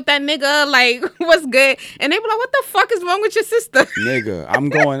always with that nigga. Like, what's good? And they be like, "What the fuck is wrong with your sister?" nigga, I'm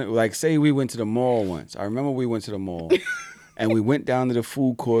going, like, say we went to the mall once. I remember we went to the mall. And we went down to the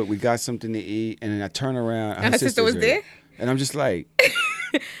food court. We got something to eat. And then I turn around. And her sister was there? And I'm just like,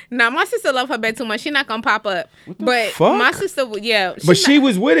 Nah, my sister love her bed too much. She not gonna pop up. But fuck? my sister, yeah. but she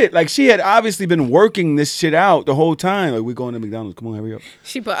was with it. Like, she had obviously been working this shit out the whole time. Like, we're going to McDonald's. Come on, hurry up.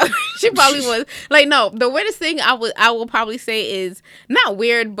 She probably was. Like, no, the weirdest thing I will probably say is not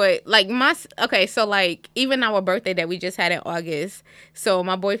weird, but like okay, so like even our birthday that we just had in August. So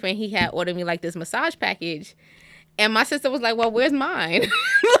my boyfriend, he had ordered me like this massage package. And my sister was like, well, where's mine?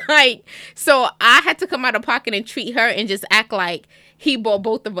 Like, so I had to come out of pocket and treat her and just act like he bought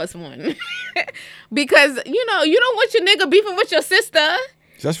both of us one. Because, you know, you don't want your nigga beefing with your sister.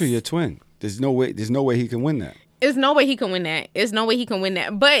 Especially your twin. There's no way he can win that. There's no way he can win that. There's no way he can win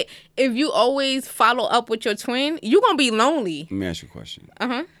that. But if you always follow up with your twin, you're going to be lonely. Let me ask you a question.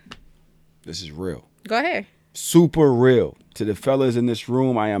 Uh-huh. This is real. Go ahead. Super real. To the fellas in this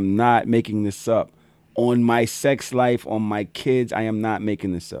room, I am not making this up. On my sex life, on my kids, I am not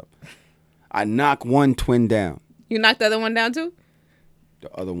making this up. I knock one twin down. You knocked the other one down too?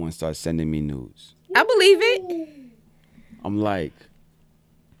 The other one starts sending me nudes. I believe it. I'm like,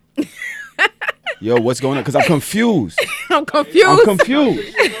 yo, what's going on? Because I'm confused. I'm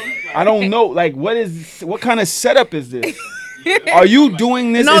confused. I don't know. Like, what kind of setup is this? Are you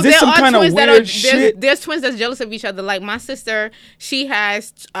doing this? No, is this there some are kind of twins weird shit? There's twins that's jealous of each other. Like my sister, she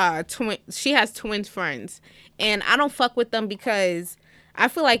has twins friends, and I don't fuck with them because I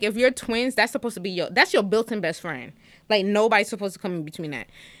feel like if you're twins, that's supposed to be that's your built-in best friend. Like nobody's supposed to come in between that.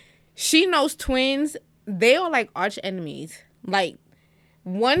 She knows twins. They are like arch enemies. Like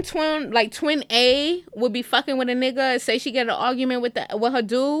one twin, like twin A, would be fucking with a nigga. Say she get an argument with her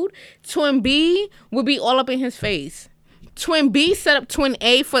dude. Twin B would be all up in his face. Twin B set up Twin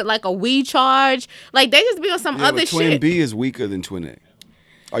A for like a weed charge. Like they just be on some other shit. Twin B is weaker than Twin A.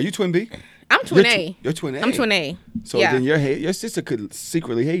 Are you Twin B? I'm Twin A. You're Twin A. I'm Twin A. So then your sister could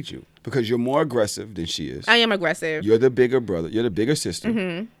secretly hate you because you're more aggressive than she is. I am aggressive. You're the bigger brother. You're the bigger sister.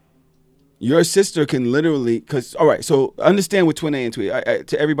 Mm-hmm. Your sister can literally, because, all right, so understand with Twin A and Twin A.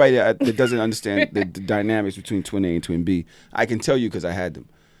 To everybody that doesn't understand the dynamics between Twin A and Twin B, I can tell you because I had them.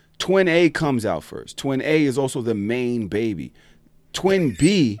 Twin A comes out first. Twin A is also the main baby. Twin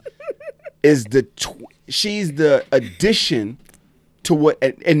B is she's the addition to what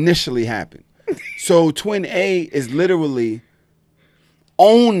initially happened. So Twin A is literally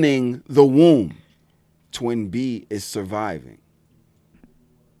owning the womb. Twin B is surviving.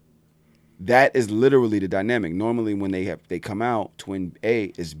 That is literally the dynamic. Normally when they come out, Twin A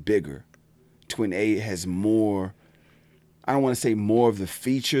is bigger. Twin A has more, I don't want to say more of the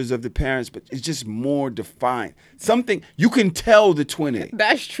features of the parents, but it's just more defined. Something you can tell the Twin A.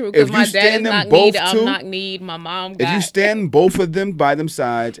 That's true. Because my dad is not need. I'm not need. My mom got. If you stand both of them by them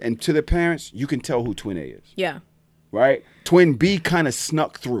sides and to the parents, you can tell who Twin A is. Yeah. Right? Twin B kind of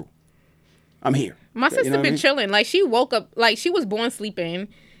snuck through. I'm here. My sister been chilling. Like she woke up, like she was born sleeping.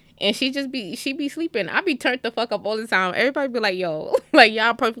 And she be sleeping. I be turned the fuck up all the time. Everybody be like, yo, like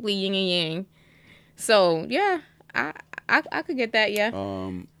y'all perfectly yin and yang. So yeah, I could get that, yeah.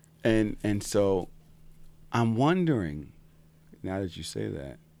 And so I'm wondering, now that you say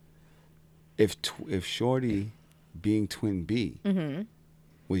that, if Shorty being Twin B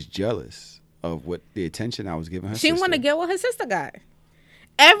was jealous of what the attention I was giving her, she want to get what her sister got.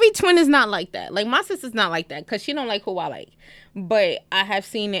 Every twin is not like that. Like my sister's not like that because she don't like who I like. But I have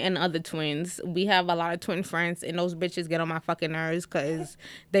seen it in other twins. We have a lot of twin friends, and those bitches get on my fucking nerves because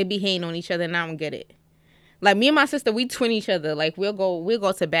they be hating on each other, and I don't get it. Like me and my sister, we twin each other. Like we'll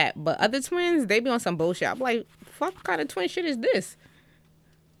go to bat. But other twins, they be on some bullshit. I'm like, fuck, what kind of twin shit is this?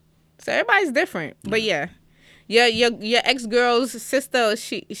 So everybody's different. But yeah. Your ex-girl's sister,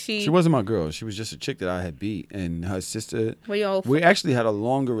 she wasn't my girl. She was just a chick that I had beat. And her sister, we actually had a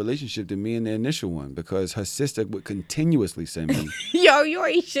longer relationship than me and the initial one because her sister would continuously send me you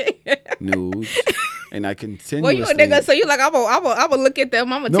ain't shit. nudes. And I continuously... Well, you a nigga, so you like, I'm gonna look at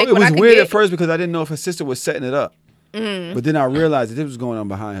them. I'm gonna take it what I was can weird get. at first because I didn't know if her sister was setting it up. But then I realized that this was going on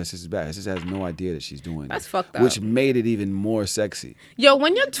behind her sister's back. Her sister has no idea that she's doing That's this, fucked up. which made it even more sexy. Yo,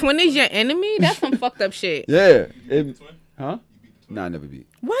 when your twin is your enemy, that's some fucked up shit. Yeah. Huh? Nah, I never beat.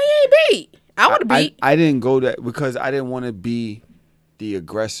 Why you ain't beat? I would have beat. I didn't go that because I didn't want to be the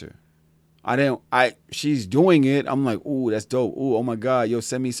aggressor. She's doing it. I'm like, ooh, that's dope. Ooh, oh my God, yo,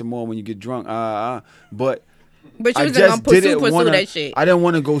 send me some more when you get drunk. But you I was gonna pursue that shit. I didn't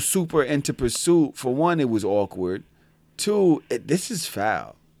want to go super into pursuit. For one, it was awkward. Two, this is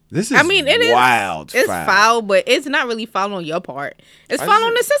foul. This is I mean, it is wild. It's foul, but it's not really foul on your part. It's foul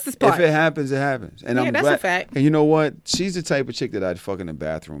on the sister's part. If it happens, it happens. And Yeah, I'm that's glad. a fact. And you know what? She's the type of chick that I'd fuck in the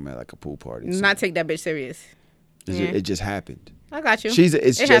bathroom at like a pool party. Not take that bitch serious. It just happened. I got you.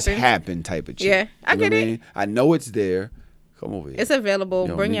 It's just happens. happened type of chick. Yeah, I get it. Mean? I know it's there. Come over here. It's available.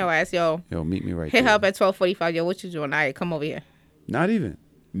 Bring your ass, yo. Yo, meet me right Hit there. her up at 12:45. Yo, what you doing? All right, come over here. Not even.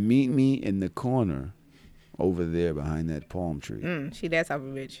 Meet me in the corner over there behind that palm tree. She that type of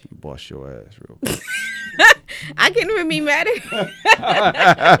bitch. Bust your ass real quick. I can't even be mad at it.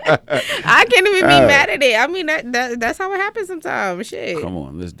 I can't even be mad at it. I mean, that's how it happens sometimes. Shit. Come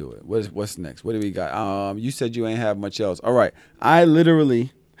on, let's do it. What's next? What do we got? You said you ain't have much else. All right. I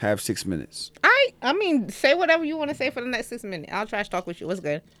literally have 6 minutes. I mean, say whatever you want to say for the next 6 minutes. I'll trash talk with you. What's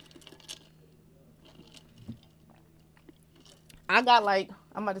good? I'm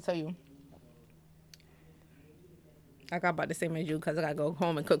about to tell you. I got about the same as you because I got to go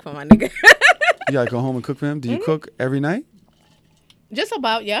home and cook for my nigga. You got to go home and cook for him? Do you cook every night? Just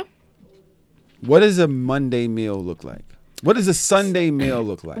about, yeah. What does a Monday meal look like? What does a Sunday meal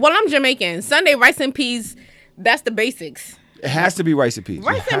look like? Well, I'm Jamaican. Sunday rice and peas, that's the basics. It has to be rice and peas.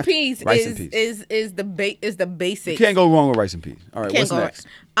 Rice and peas rice and peas. is the basics. You can't go wrong with rice and peas. All right, what's next?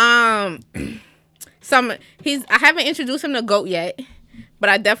 I haven't introduced him to goat yet, but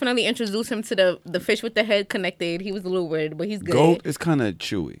I definitely introduced him to the fish with the head connected. He was a little weird, but he's good. Goat is kind of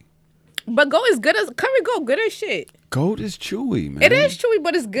chewy. But goat is good as curry goat, good as shit. Goat is chewy, man. It is chewy,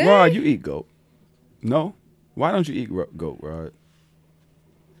 but it's good. Rod, you eat goat. No? Why don't you eat goat, Rod?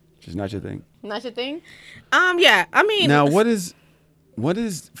 Just not your thing? Not your thing? Yeah, I mean. Now, what is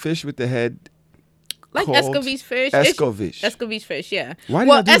fish with the head like called? escovitch fish. Escovitch. Escovitch fish, yeah. Why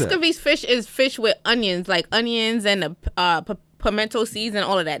do you do that? Escovitch fish is fish with onions, like onions and pimento seeds and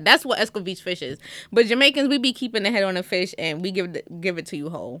all of that. That's what escovitch fish is. But Jamaicans, we be keeping the head on the fish and we give it to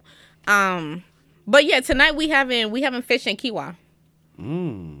you whole. But yeah, tonight we having fish and kiwa.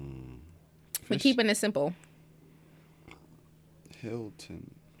 We're keeping it simple.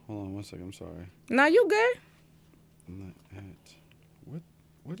 Hilton. Hold on one second. I'm sorry. Nah, you good? I'm not at.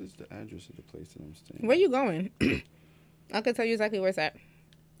 What is the address of the place that I'm staying? Where you going? I can tell you exactly where it's at.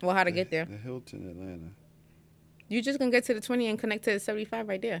 Well, how to get there. The Hilton, Atlanta. You just gonna get to the 20 and connect to the 75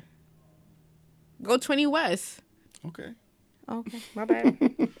 right there. Go 20 west. Okay. Okay, my bad.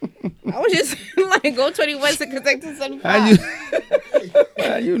 I was just like, go 20 west and connect to 75.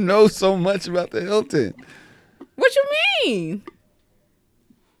 How you know so much about the Hilton? What you mean?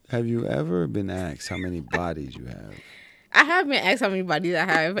 Have you ever been asked how many bodies you have? I have been asked how many bodies I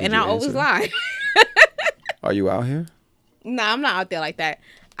have, and I always answer? lie. Are you out here? Nah, I'm not out there like that.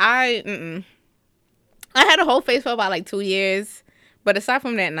 I had a whole face for about like 2 years, but aside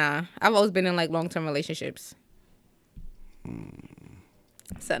from that, nah. I've always been in like long-term relationships.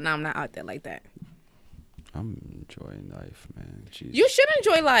 So now I'm not out there like that. I'm enjoying life, man. Jesus. You should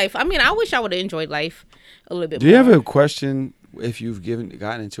enjoy life. I mean, I wish I would have enjoyed life a little bit Do more. you ever question if you've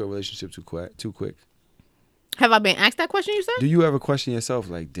gotten into a relationship too quick? Have I been asked that question, you said? Do you ever question yourself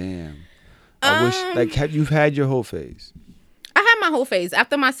like, damn, I wish, like, you've had your whole phase? I had my whole phase.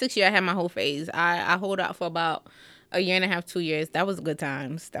 After my 6th year, I had my whole phase. I hold out for about a year and a half, 2 years. That was good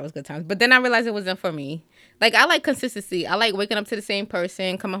times. But then I realized it wasn't for me. Like, I like consistency. I like waking up to the same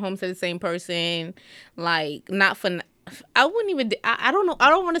person, coming home to the same person. Like, not for... I wouldn't even... I don't know. I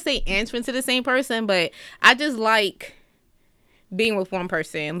don't want to say answering to the same person, but I just like being with one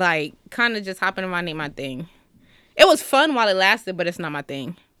person. Like, kind of just hopping around ain't my thing. It was fun while it lasted, but it's not my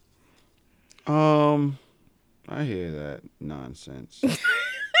thing. I hear that nonsense.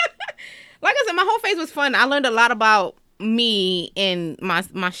 Like I said, my whole phase was fun. I learned a lot about me and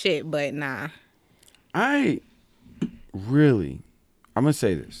my shit, but nah. I'm gonna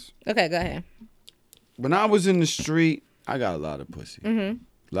say this. Okay, go ahead. When I was in the street, I got a lot of pussy. A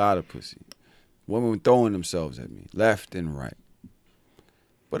lot of pussy. Women were throwing themselves at me, left and right.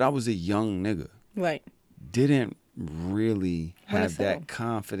 But I was a young nigga. Right. Didn't really have that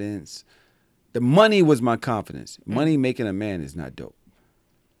confidence. The money was my confidence. Money making a man is not dope.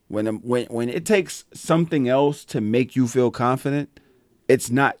 When it takes something else to make you feel confident, it's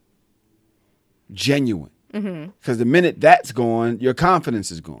not genuine. Because the minute that's gone, your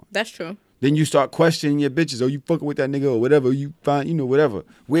confidence is gone. That's true. Then you start questioning your bitches. Oh, you fucking with that nigga or whatever. You find, whatever.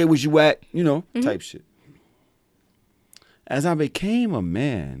 Where was you at? Type shit. As I became a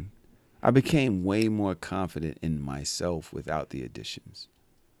man, I became way more confident in myself without the additions.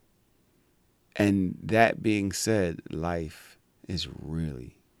 And that being said, life is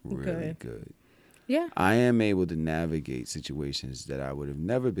really, really good. Yeah. I am able to navigate situations that I would have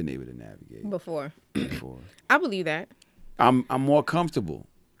never been able to navigate Before. before. I believe that. I'm more comfortable.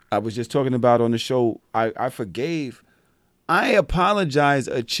 I was just talking about on the show, I forgave. I apologized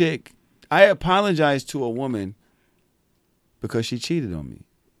to a woman because she cheated on me.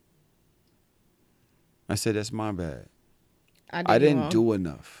 I said, that's my bad. I didn't do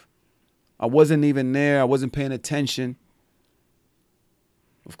enough. I wasn't even there. I wasn't paying attention.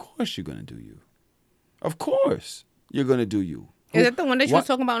 Of course you're going to do you. Of course you're going to do you. Is that the one that you was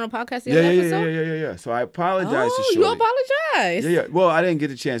talking about on the podcast the other episode? Yeah. So I apologized to Shorty. You apologize. Yeah. Well, I didn't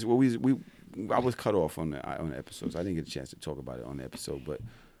get a chance. Well, I was cut off on the episodes. I didn't get a chance to talk about it on the episode. But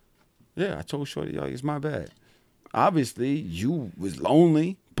yeah, I told Shorty, yo, it's my bad. Obviously, you was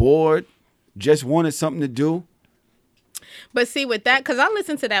lonely, bored, just wanted something to do. But see, with that, because I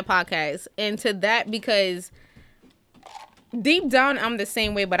listened to that podcast and to that because deep down, I'm the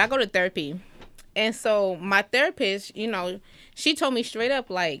same way, but I go to therapy. And so my therapist, she told me straight up,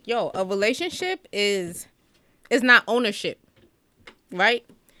 like, yo, a relationship is not ownership, right?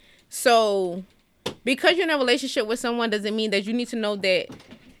 So because you're in a relationship with someone doesn't mean that you need to know that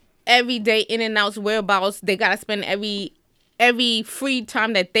every day in and out's whereabouts, they got to spend every free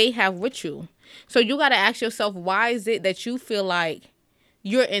time that they have with you. So you got to ask yourself, why is it that you feel like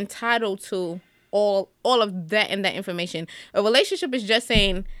you're entitled to all of that and that information? A relationship is just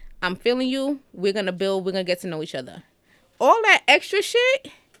saying, I'm feeling you. We're going to build. We're going to get to know each other. All that extra shit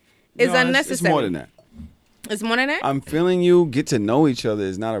is unnecessary. It's more than that. It's more than that? I'm feeling you. Get to know each other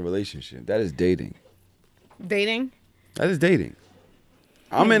is not a relationship. That is dating. Dating? That is dating.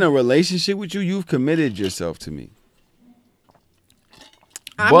 I'm in a relationship with you. You've committed yourself to me.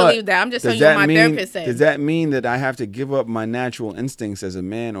 I believe that. I'm just telling you what my therapist said. Does that mean that I have to give up my natural instincts as a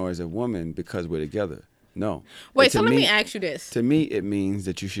man or as a woman because we're together? No. Wait, so let me ask you this. To me, it means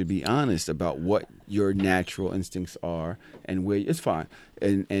that you should be honest about what your natural instincts are and where it's fine.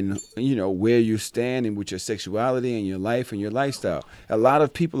 And where you stand and with your sexuality and your life and your lifestyle. A lot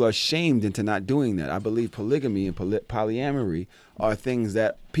of people are shamed into not doing that. I believe polygamy and polyamory are things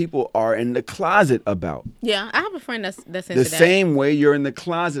that people are in the closet about. Yeah, I have a friend that's into that. The same way you're in the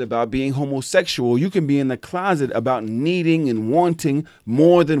closet about being homosexual, you can be in the closet about needing and wanting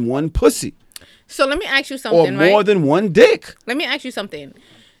more than one pussy. So let me ask you something, or more than one dick. Let me ask you something.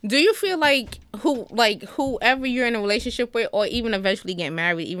 Do you feel like whoever you're in a relationship with, or even eventually get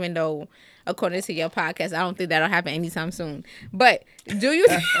married, even though according to your podcast, I don't think that'll happen anytime soon. But do you?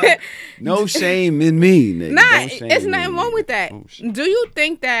 No shame in me, nigga. It's nothing wrong with that. Do you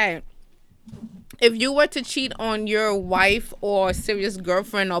think that if you were to cheat on your wife or serious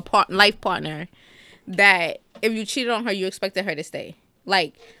girlfriend or life partner, that if you cheated on her, you expected her to stay?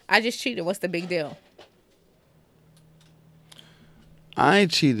 Like, I just cheated. What's the big deal? I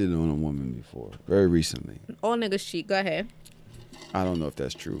cheated on a woman before, very recently. All niggas cheat. Go ahead. I don't know if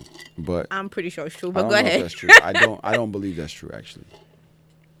that's true, but I'm pretty sure it's true. But go ahead. If that's true. I don't believe that's true actually,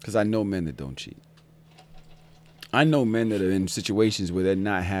 because I know men that don't cheat. I know men that are in situations where they're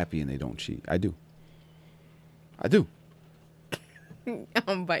not happy and they don't cheat. I do.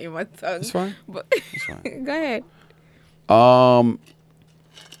 I'm biting my tongue. It's fine. But it's fine. Go ahead.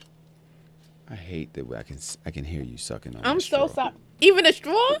 I hate that I can hear you sucking on. I'm so sorry. Even a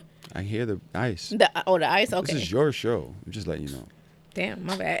straw? I hear the ice. The ice. Okay. This is your show. I'm just letting you know. Damn,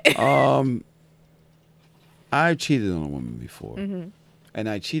 my bad. I cheated on a woman before, mm-hmm. and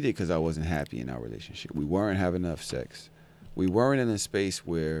I cheated because I wasn't happy in our relationship. We weren't having enough sex. We weren't in a space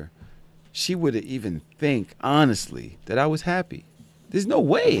where she would even think honestly that I was happy. There's no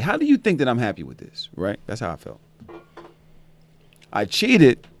way. How do you think that I'm happy with this? Right? That's how I felt. I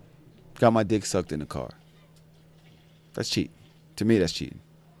cheated, got my dick sucked in the car. That's cheating. To me, that's cheating.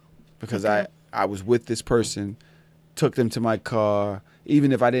 Because okay. I was with this person, took them to my car.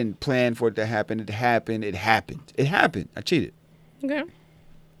 Even if I didn't plan for it to happen, it happened. It happened. It happened. I cheated. Okay.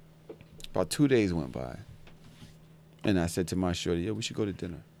 About 2 days went by. And I said to my shorty, yo, we should go to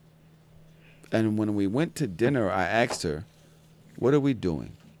dinner. And when we went to dinner, I asked her, what are we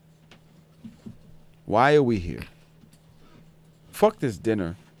doing? Why are we here? Fuck this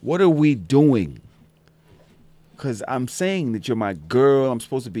dinner. What are we doing? Because I'm saying that you're my girl. I'm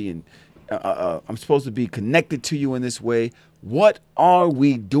supposed to be I'm supposed to be connected to you in this way. What are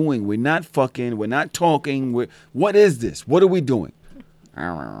we doing? We're not fucking. We're not talking. What is this? What are we doing?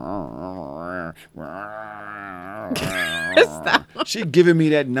 She giving me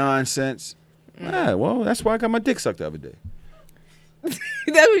that nonsense. Ah, well, that's why I got my dick sucked the other day. That's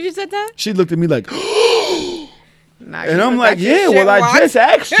what you said, that? She looked at me like, and I'm like, yeah, well, I just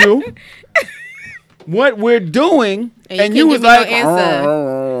asked you what we're doing, and you was like, yeah,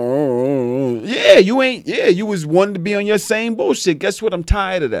 Yeah, you ain't. Yeah, you was wanting to be on your same bullshit. Guess what? I'm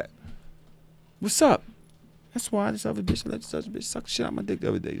tired of that. What's up? That's why this other bitch, let this other bitch suck shit out my dick the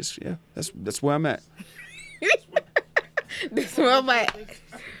other day. Yeah, that's where I'm at. This one, but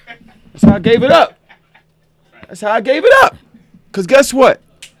That's how I gave it up. That's how I gave it up. Cause guess what?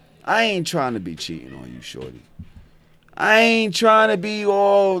 I ain't trying to be cheating on you, shorty. I ain't trying to be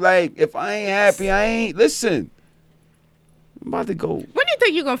all like, if I ain't happy, I ain't. Listen, I'm about to go. when do you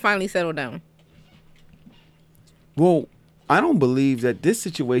think you're gonna finally settle down? Well, I don't believe that this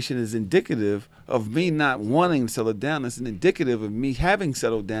situation is indicative of me not wanting to settle down. It's indicative of me having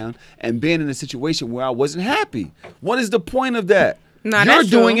settled down and being in a situation where I wasn't happy. What is the point of that? Nah, You're that's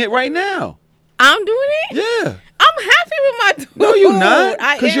doing true. it right now. I'm doing it. Yeah. I'm happy with my dude. No, you're not.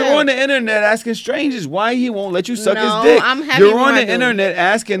 I Because you're am. on the internet asking strangers why he won't let you suck No, his dick. I'm happy You're with on my the dude. internet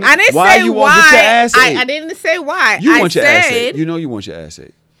asking I didn't why say you why. won't get your ass ate. I didn't say why. You I want your ass ate. said, You know you want your ass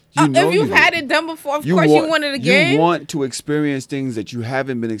ate. You know if you've you had do. it done before, of course you want it again. You want to experience things that you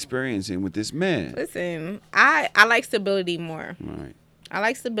haven't been experiencing with this man. Listen, I like stability more. All right. I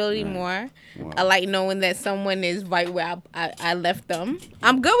like stability Right. more. Wow. I like knowing that someone is right where I left them.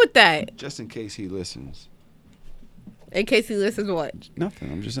 I'm good with that. Just in case he listens. In case he listens, what?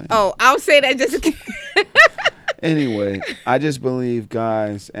 Nothing. I'm just saying. Oh, I'll say that just in case. Anyway, I just believe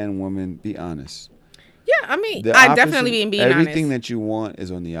guys and women, be honest. Yeah, I mean, The I opposite- definitely being everything honest. that you want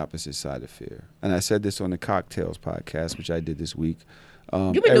is on the opposite side of fear. And I said this on the Cocktails podcast, which I did this week.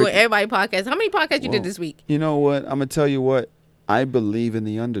 You've been doing everybody podcasts. How many podcasts you did this week? You know what? I'm going to tell you what. I believe in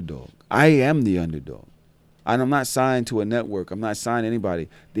the underdog. I am the underdog. And I'm not signed to a network. I'm not signed to anybody.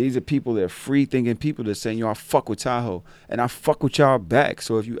 These are people that are free-thinking people that are saying, yo, I fuck with Tahoe. And I fuck with y'all back.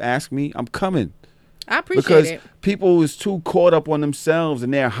 So if you ask me, I'm coming. I appreciate Because it. people is too caught up on themselves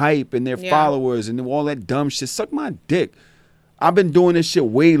and their hype and their Yeah. followers and all that dumb shit. Suck my dick. I've been doing this shit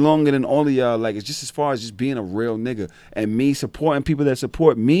way longer than all of y'all. Like, it's just as far as just being a real nigga. And me supporting people that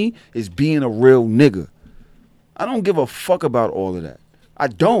support me is being a real nigga. I don't give a fuck about all of that. I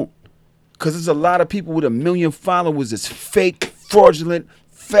don't. Because there's a lot of people with 1 million followers that's fake, fraudulent,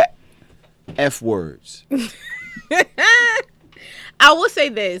 fat F words. I will say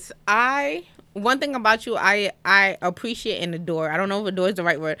this. One thing about you, I appreciate and adore. I don't know if adore is the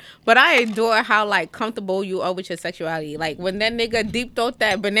right word, but I adore how like comfortable you are with your sexuality. Like when that nigga deep throat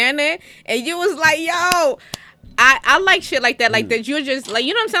that banana and you was like, yo, I like shit like that. Like that you're just like,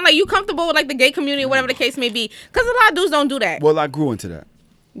 you know what I'm saying? Like you comfortable with like the gay community or whatever the case may be. Because a lot of dudes don't do that. Well, I grew into that.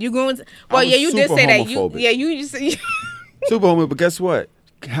 You going to, well, was yeah, you did super say that. You, homophobic. yeah, you just, Super homie, but guess what?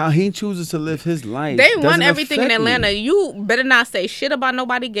 How he chooses to live his life. they doesn't run everything in affect me. Atlanta. You better not say shit about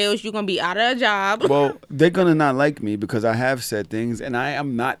nobody gay or you're going to be out of a job. Well, they're gonna not like me because I have said things, and I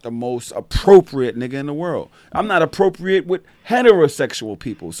am not the most appropriate nigga in the world. I'm not appropriate with heterosexual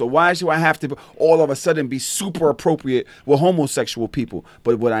people. So why should I have to all of a sudden be super appropriate with homosexual people?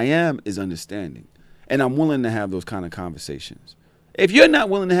 But what I am is understanding, and I'm willing to have those kind of conversations. If you're not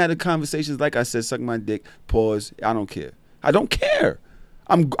willing to have the conversations, like I said, suck my dick, pause. I don't care. I don't care.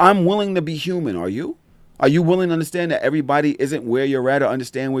 I'm willing to be human. Are you? Are you willing to understand that everybody isn't where you're at or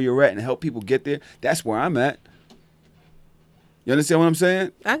understand where you're at and help people get there? That's where I'm at. You understand what I'm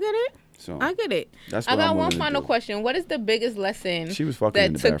saying? I get it. So I get it. That's I what got I'm one willing to final do. question. What is the biggest lesson She was fucking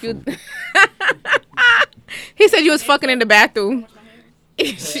in that the took you? bathroom. He said you was fucking in the bathroom.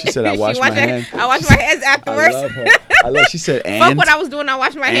 She said I washed She my washed her- hands. I washed my hands I afterwards. love her. I love. She said, Fuck and what I was doing. I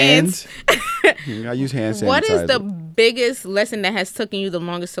washed my hands. I use hand sanitizer. What is the biggest lesson that has taken you the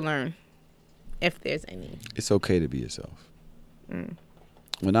longest to learn, if there's any? It's okay to be yourself.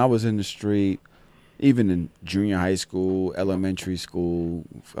 When I was in the street, even in junior high school, elementary school,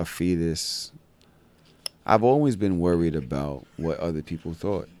 a fetus, I've always been worried about what other people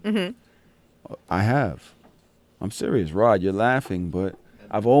thought. I have. I'm serious, Rod. You're laughing, but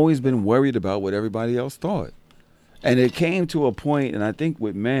I've always been worried about what everybody else thought. And it came to a point, and I think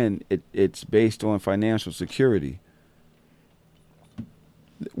with men, it's based on financial security.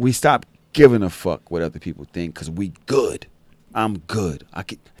 We stop giving a fuck what other people think because we good. I'm good. I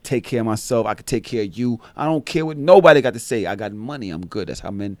can take care of myself. I can take care of you. I don't care what nobody got to say. I got money. I'm good. That's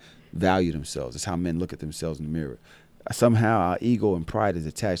how men value themselves. That's how men look at themselves in the mirror. Somehow our ego and pride is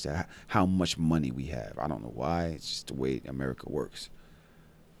attached to how much money we have. I don't know why. It's just the way America works.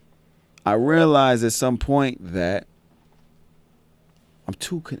 I realized at some point that I'm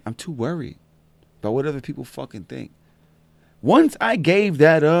too worried about what other people fucking think. Once I gave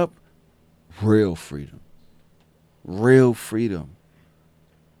that up, real freedom. Real freedom.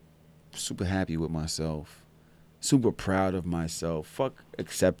 Super happy with myself. Super proud of myself. Fuck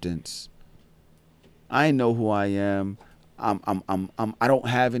acceptance. I know who I am. I don't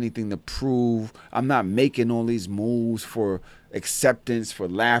have anything to prove. I'm not making all these moves for acceptance, for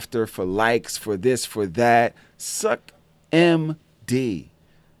laughter, for likes, for this, for that. Suck MD.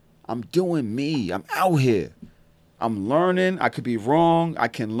 I'm doing me. I'm out here. I'm learning. I could be wrong. I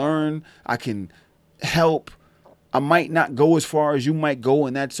can learn. I can help. I might not go as far as you might go,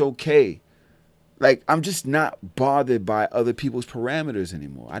 and that's okay. Like, I'm just not bothered by other people's parameters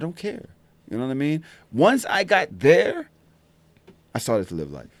anymore. I don't care. You know what I mean? Once I got there, I started to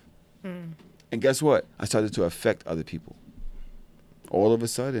live life. And guess what? I started to affect other people. All of a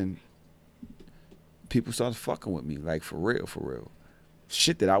sudden, people started fucking with me, like, for real, for real.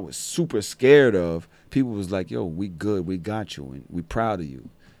 Shit that I was super scared of, people was like, yo, we good, we got you, and we proud of you.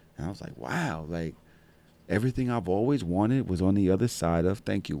 And I was like, wow, like, everything I've always wanted was on the other side of,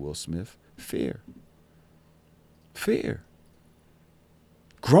 thank you, Will Smith, fear. Fear.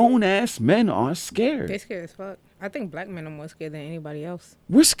 Grown-ass men are scared. They're scared as fuck. I think black men are more scared than anybody else.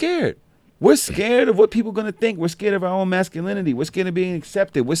 We're scared. We're scared of what people are going to think. We're scared of our own masculinity. We're scared of being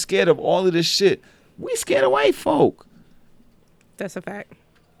accepted. We're scared of all of this shit. We scared of white folk. That's a fact.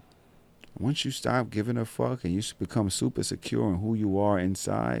 Once you stop giving a fuck and you become super secure in who you are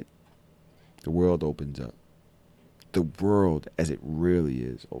inside, the world opens up. The world, as it really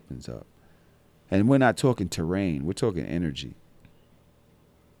is, opens up. And we're not talking terrain. We're talking energy.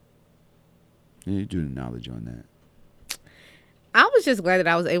 Yeah, you do the knowledge on that. I was just glad that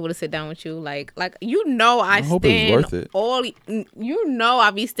I was able to sit down with you. Like you know, I hope it was worth it. You know, I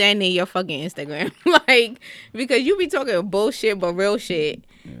be standing your fucking Instagram, like, because you be talking bullshit but real shit.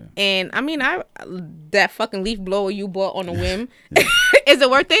 Yeah. And I mean, that fucking leaf blower you bought on a whim, is it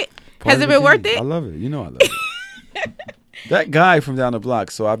worth it? Has it been worth it? I love it. You know I love it. That guy from down the block.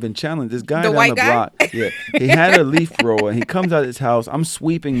 So I've been challenged. This guy the down white the guy? block. Yeah, he had a leaf blower and he comes out of his house. I'm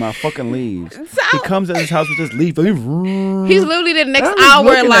sweeping my fucking leaves. He comes out of his house with this leaf. He's literally the next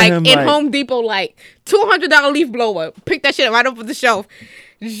hour, like, in Home Depot, like, $200 leaf blower. Pick that shit right up off the shelf.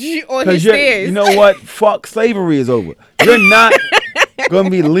 On his stairs. You know what? Fuck, slavery is over. You're not gonna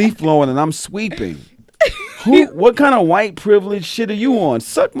be leaf blowing and I'm sweeping. What kind of white privilege shit are you on?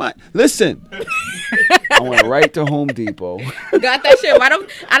 Suck my. Listen. I went right to Home Depot. Got that shit right up.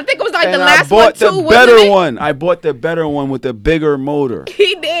 I think it was like and the last one one I bought too. the better one. I bought the better one with the bigger motor.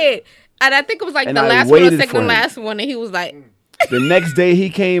 He did. And I think it was like and the I last one or waited second for to him. last one. And he was like. The next day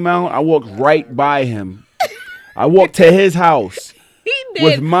he came out, I walked right by him. I walked to his house. He did.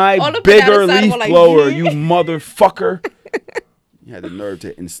 With my bigger leaf blower, you motherfucker. You had the nerve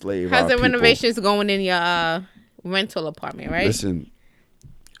to enslave How's our the people. renovations going in your rental apartment, right? Listen,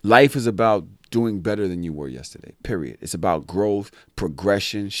 life is about doing better than you were yesterday, period. It's about growth,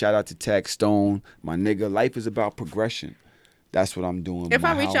 progression. Shout out to Tag Stone, my nigga. Life is about progression. That's what I'm doing. If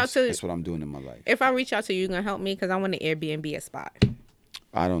I reach out to, that's what I'm doing in my life. If I reach out to you, gonna help me because I want to Airbnb a spot.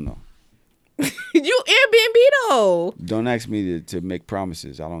 I don't know. You Airbnb though. Don't ask me to make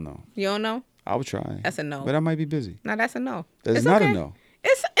promises. I don't know. You don't know? I will try. That's a no. But I might be busy. No, that's a no. That's it's not okay. a no.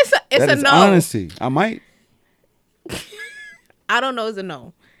 It's that a is no. Honesty. I might. I don't know. It's a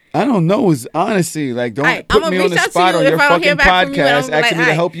no. I don't know. It's honesty. Like, don't I'm put gonna me on reach the out to spot you on if your I don't hear fucking back from you, and podcast I'm asking me like,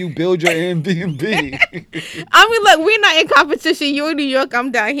 to help you build your Airbnb. I mean, look, we're not in competition. You're in New York.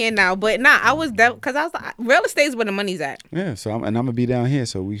 I'm down here now. But nah, I was because I was like, real estate's where the money's at. Yeah. So I'm gonna be down here.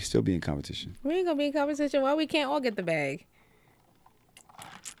 So we still be in competition. We ain't gonna be in competition. Why we can't all get the bag?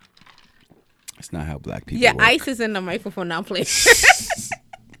 It's not how black people. Yeah, work. ice is in the microphone. Now I'm playing.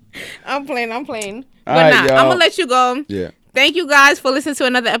 I'm playing. All But right, I'm y'all. gonna let you go. Yeah. Thank you guys for listening to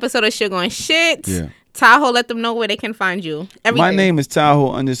another episode of Sugar and Shit. Yeah. Tahoe, let them know where they can find you. Everything. My name is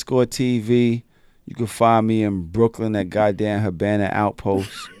Tahoe_TV. You can find me in Brooklyn at goddamn Habana Outpost.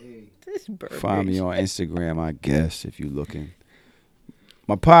 This bird Find me bitch. on Instagram, I guess, if you're looking.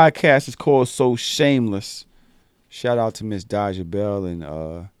 My podcast is called So Shameless. Shout out to Miss Daja Bell and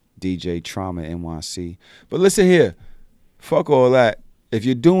DJ Trauma NYC. But listen here. Fuck all that. If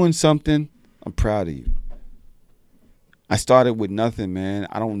you're doing something, I'm proud of you. I started with nothing, man.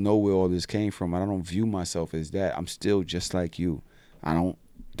 I don't know where all this came from. I don't view myself as that. I'm still just like you.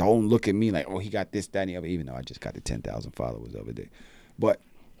 Don't look at me like, oh, he got this, that, and the other, even though I just got the 10,000 followers the other day. But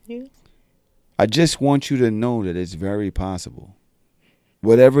I just want you to know that it's very possible.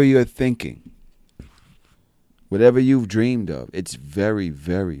 Whatever you're thinking, whatever you've dreamed of, it's very,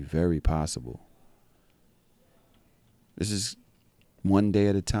 very, very possible. This is one day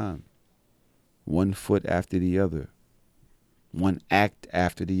at a time. One foot after the other. One act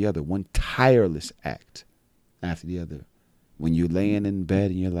after the other. One tireless act after the other. When you're laying in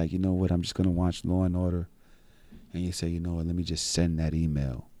bed and you're like, you know what, I'm just going to watch Law and Order. And you say, you know what, let me just send that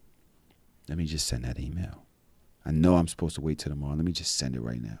email. I know I'm supposed to wait till tomorrow. Let me just send it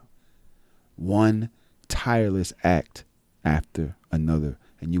right now. One tireless act after another,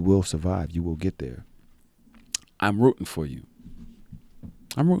 and you will survive. You will get there. I'm rooting for you.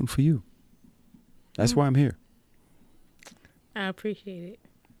 I'm rooting for you. That's why I'm here. I appreciate it.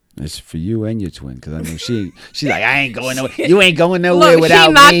 It's for you and your twin, because I know she's like, I ain't going nowhere. You ain't going nowhere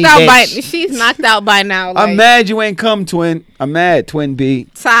without me, she's knocked out by now. I'm mad you ain't come, twin. I'm mad, twin B.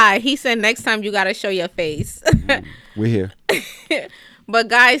 Ty, he said next time you got to show your face. We're here. But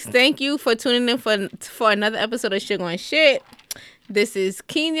guys, thank you for tuning in for another episode of Sugar and Shit. This is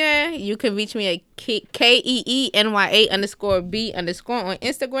Kenya. You can reach me at KEENYA_B_ on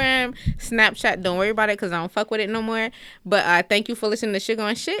Instagram. Snapchat, don't worry about it because I don't fuck with it no more. But thank you for listening to Sugar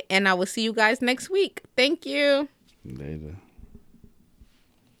and Shit, and I will see you guys next week. Thank you. Later.